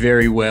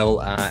very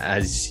well.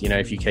 As you know,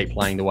 if you keep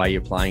playing the way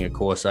you're playing, of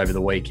course, over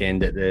the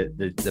weekend at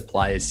the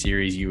Players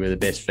Series, you were the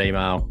best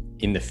female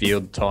in the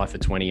field, tie for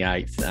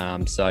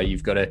 28th. So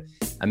you've got a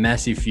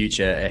massive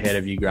future ahead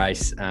of you,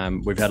 Grace.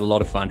 We've had a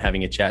lot of fun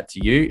having a chat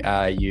to you.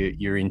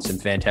 You're in some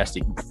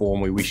fantastic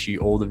form. We wish you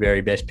all the very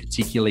best,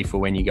 particularly for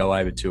when you go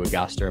over to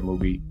Augusta, and we'll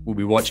be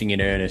watching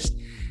in earnest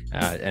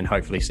and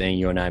hopefully seeing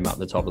your name up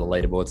the top of the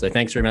leaderboard. So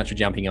thanks very much for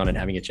jumping on and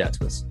having a chat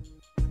to us.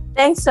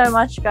 Thanks so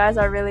much, guys.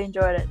 I really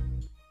enjoyed it.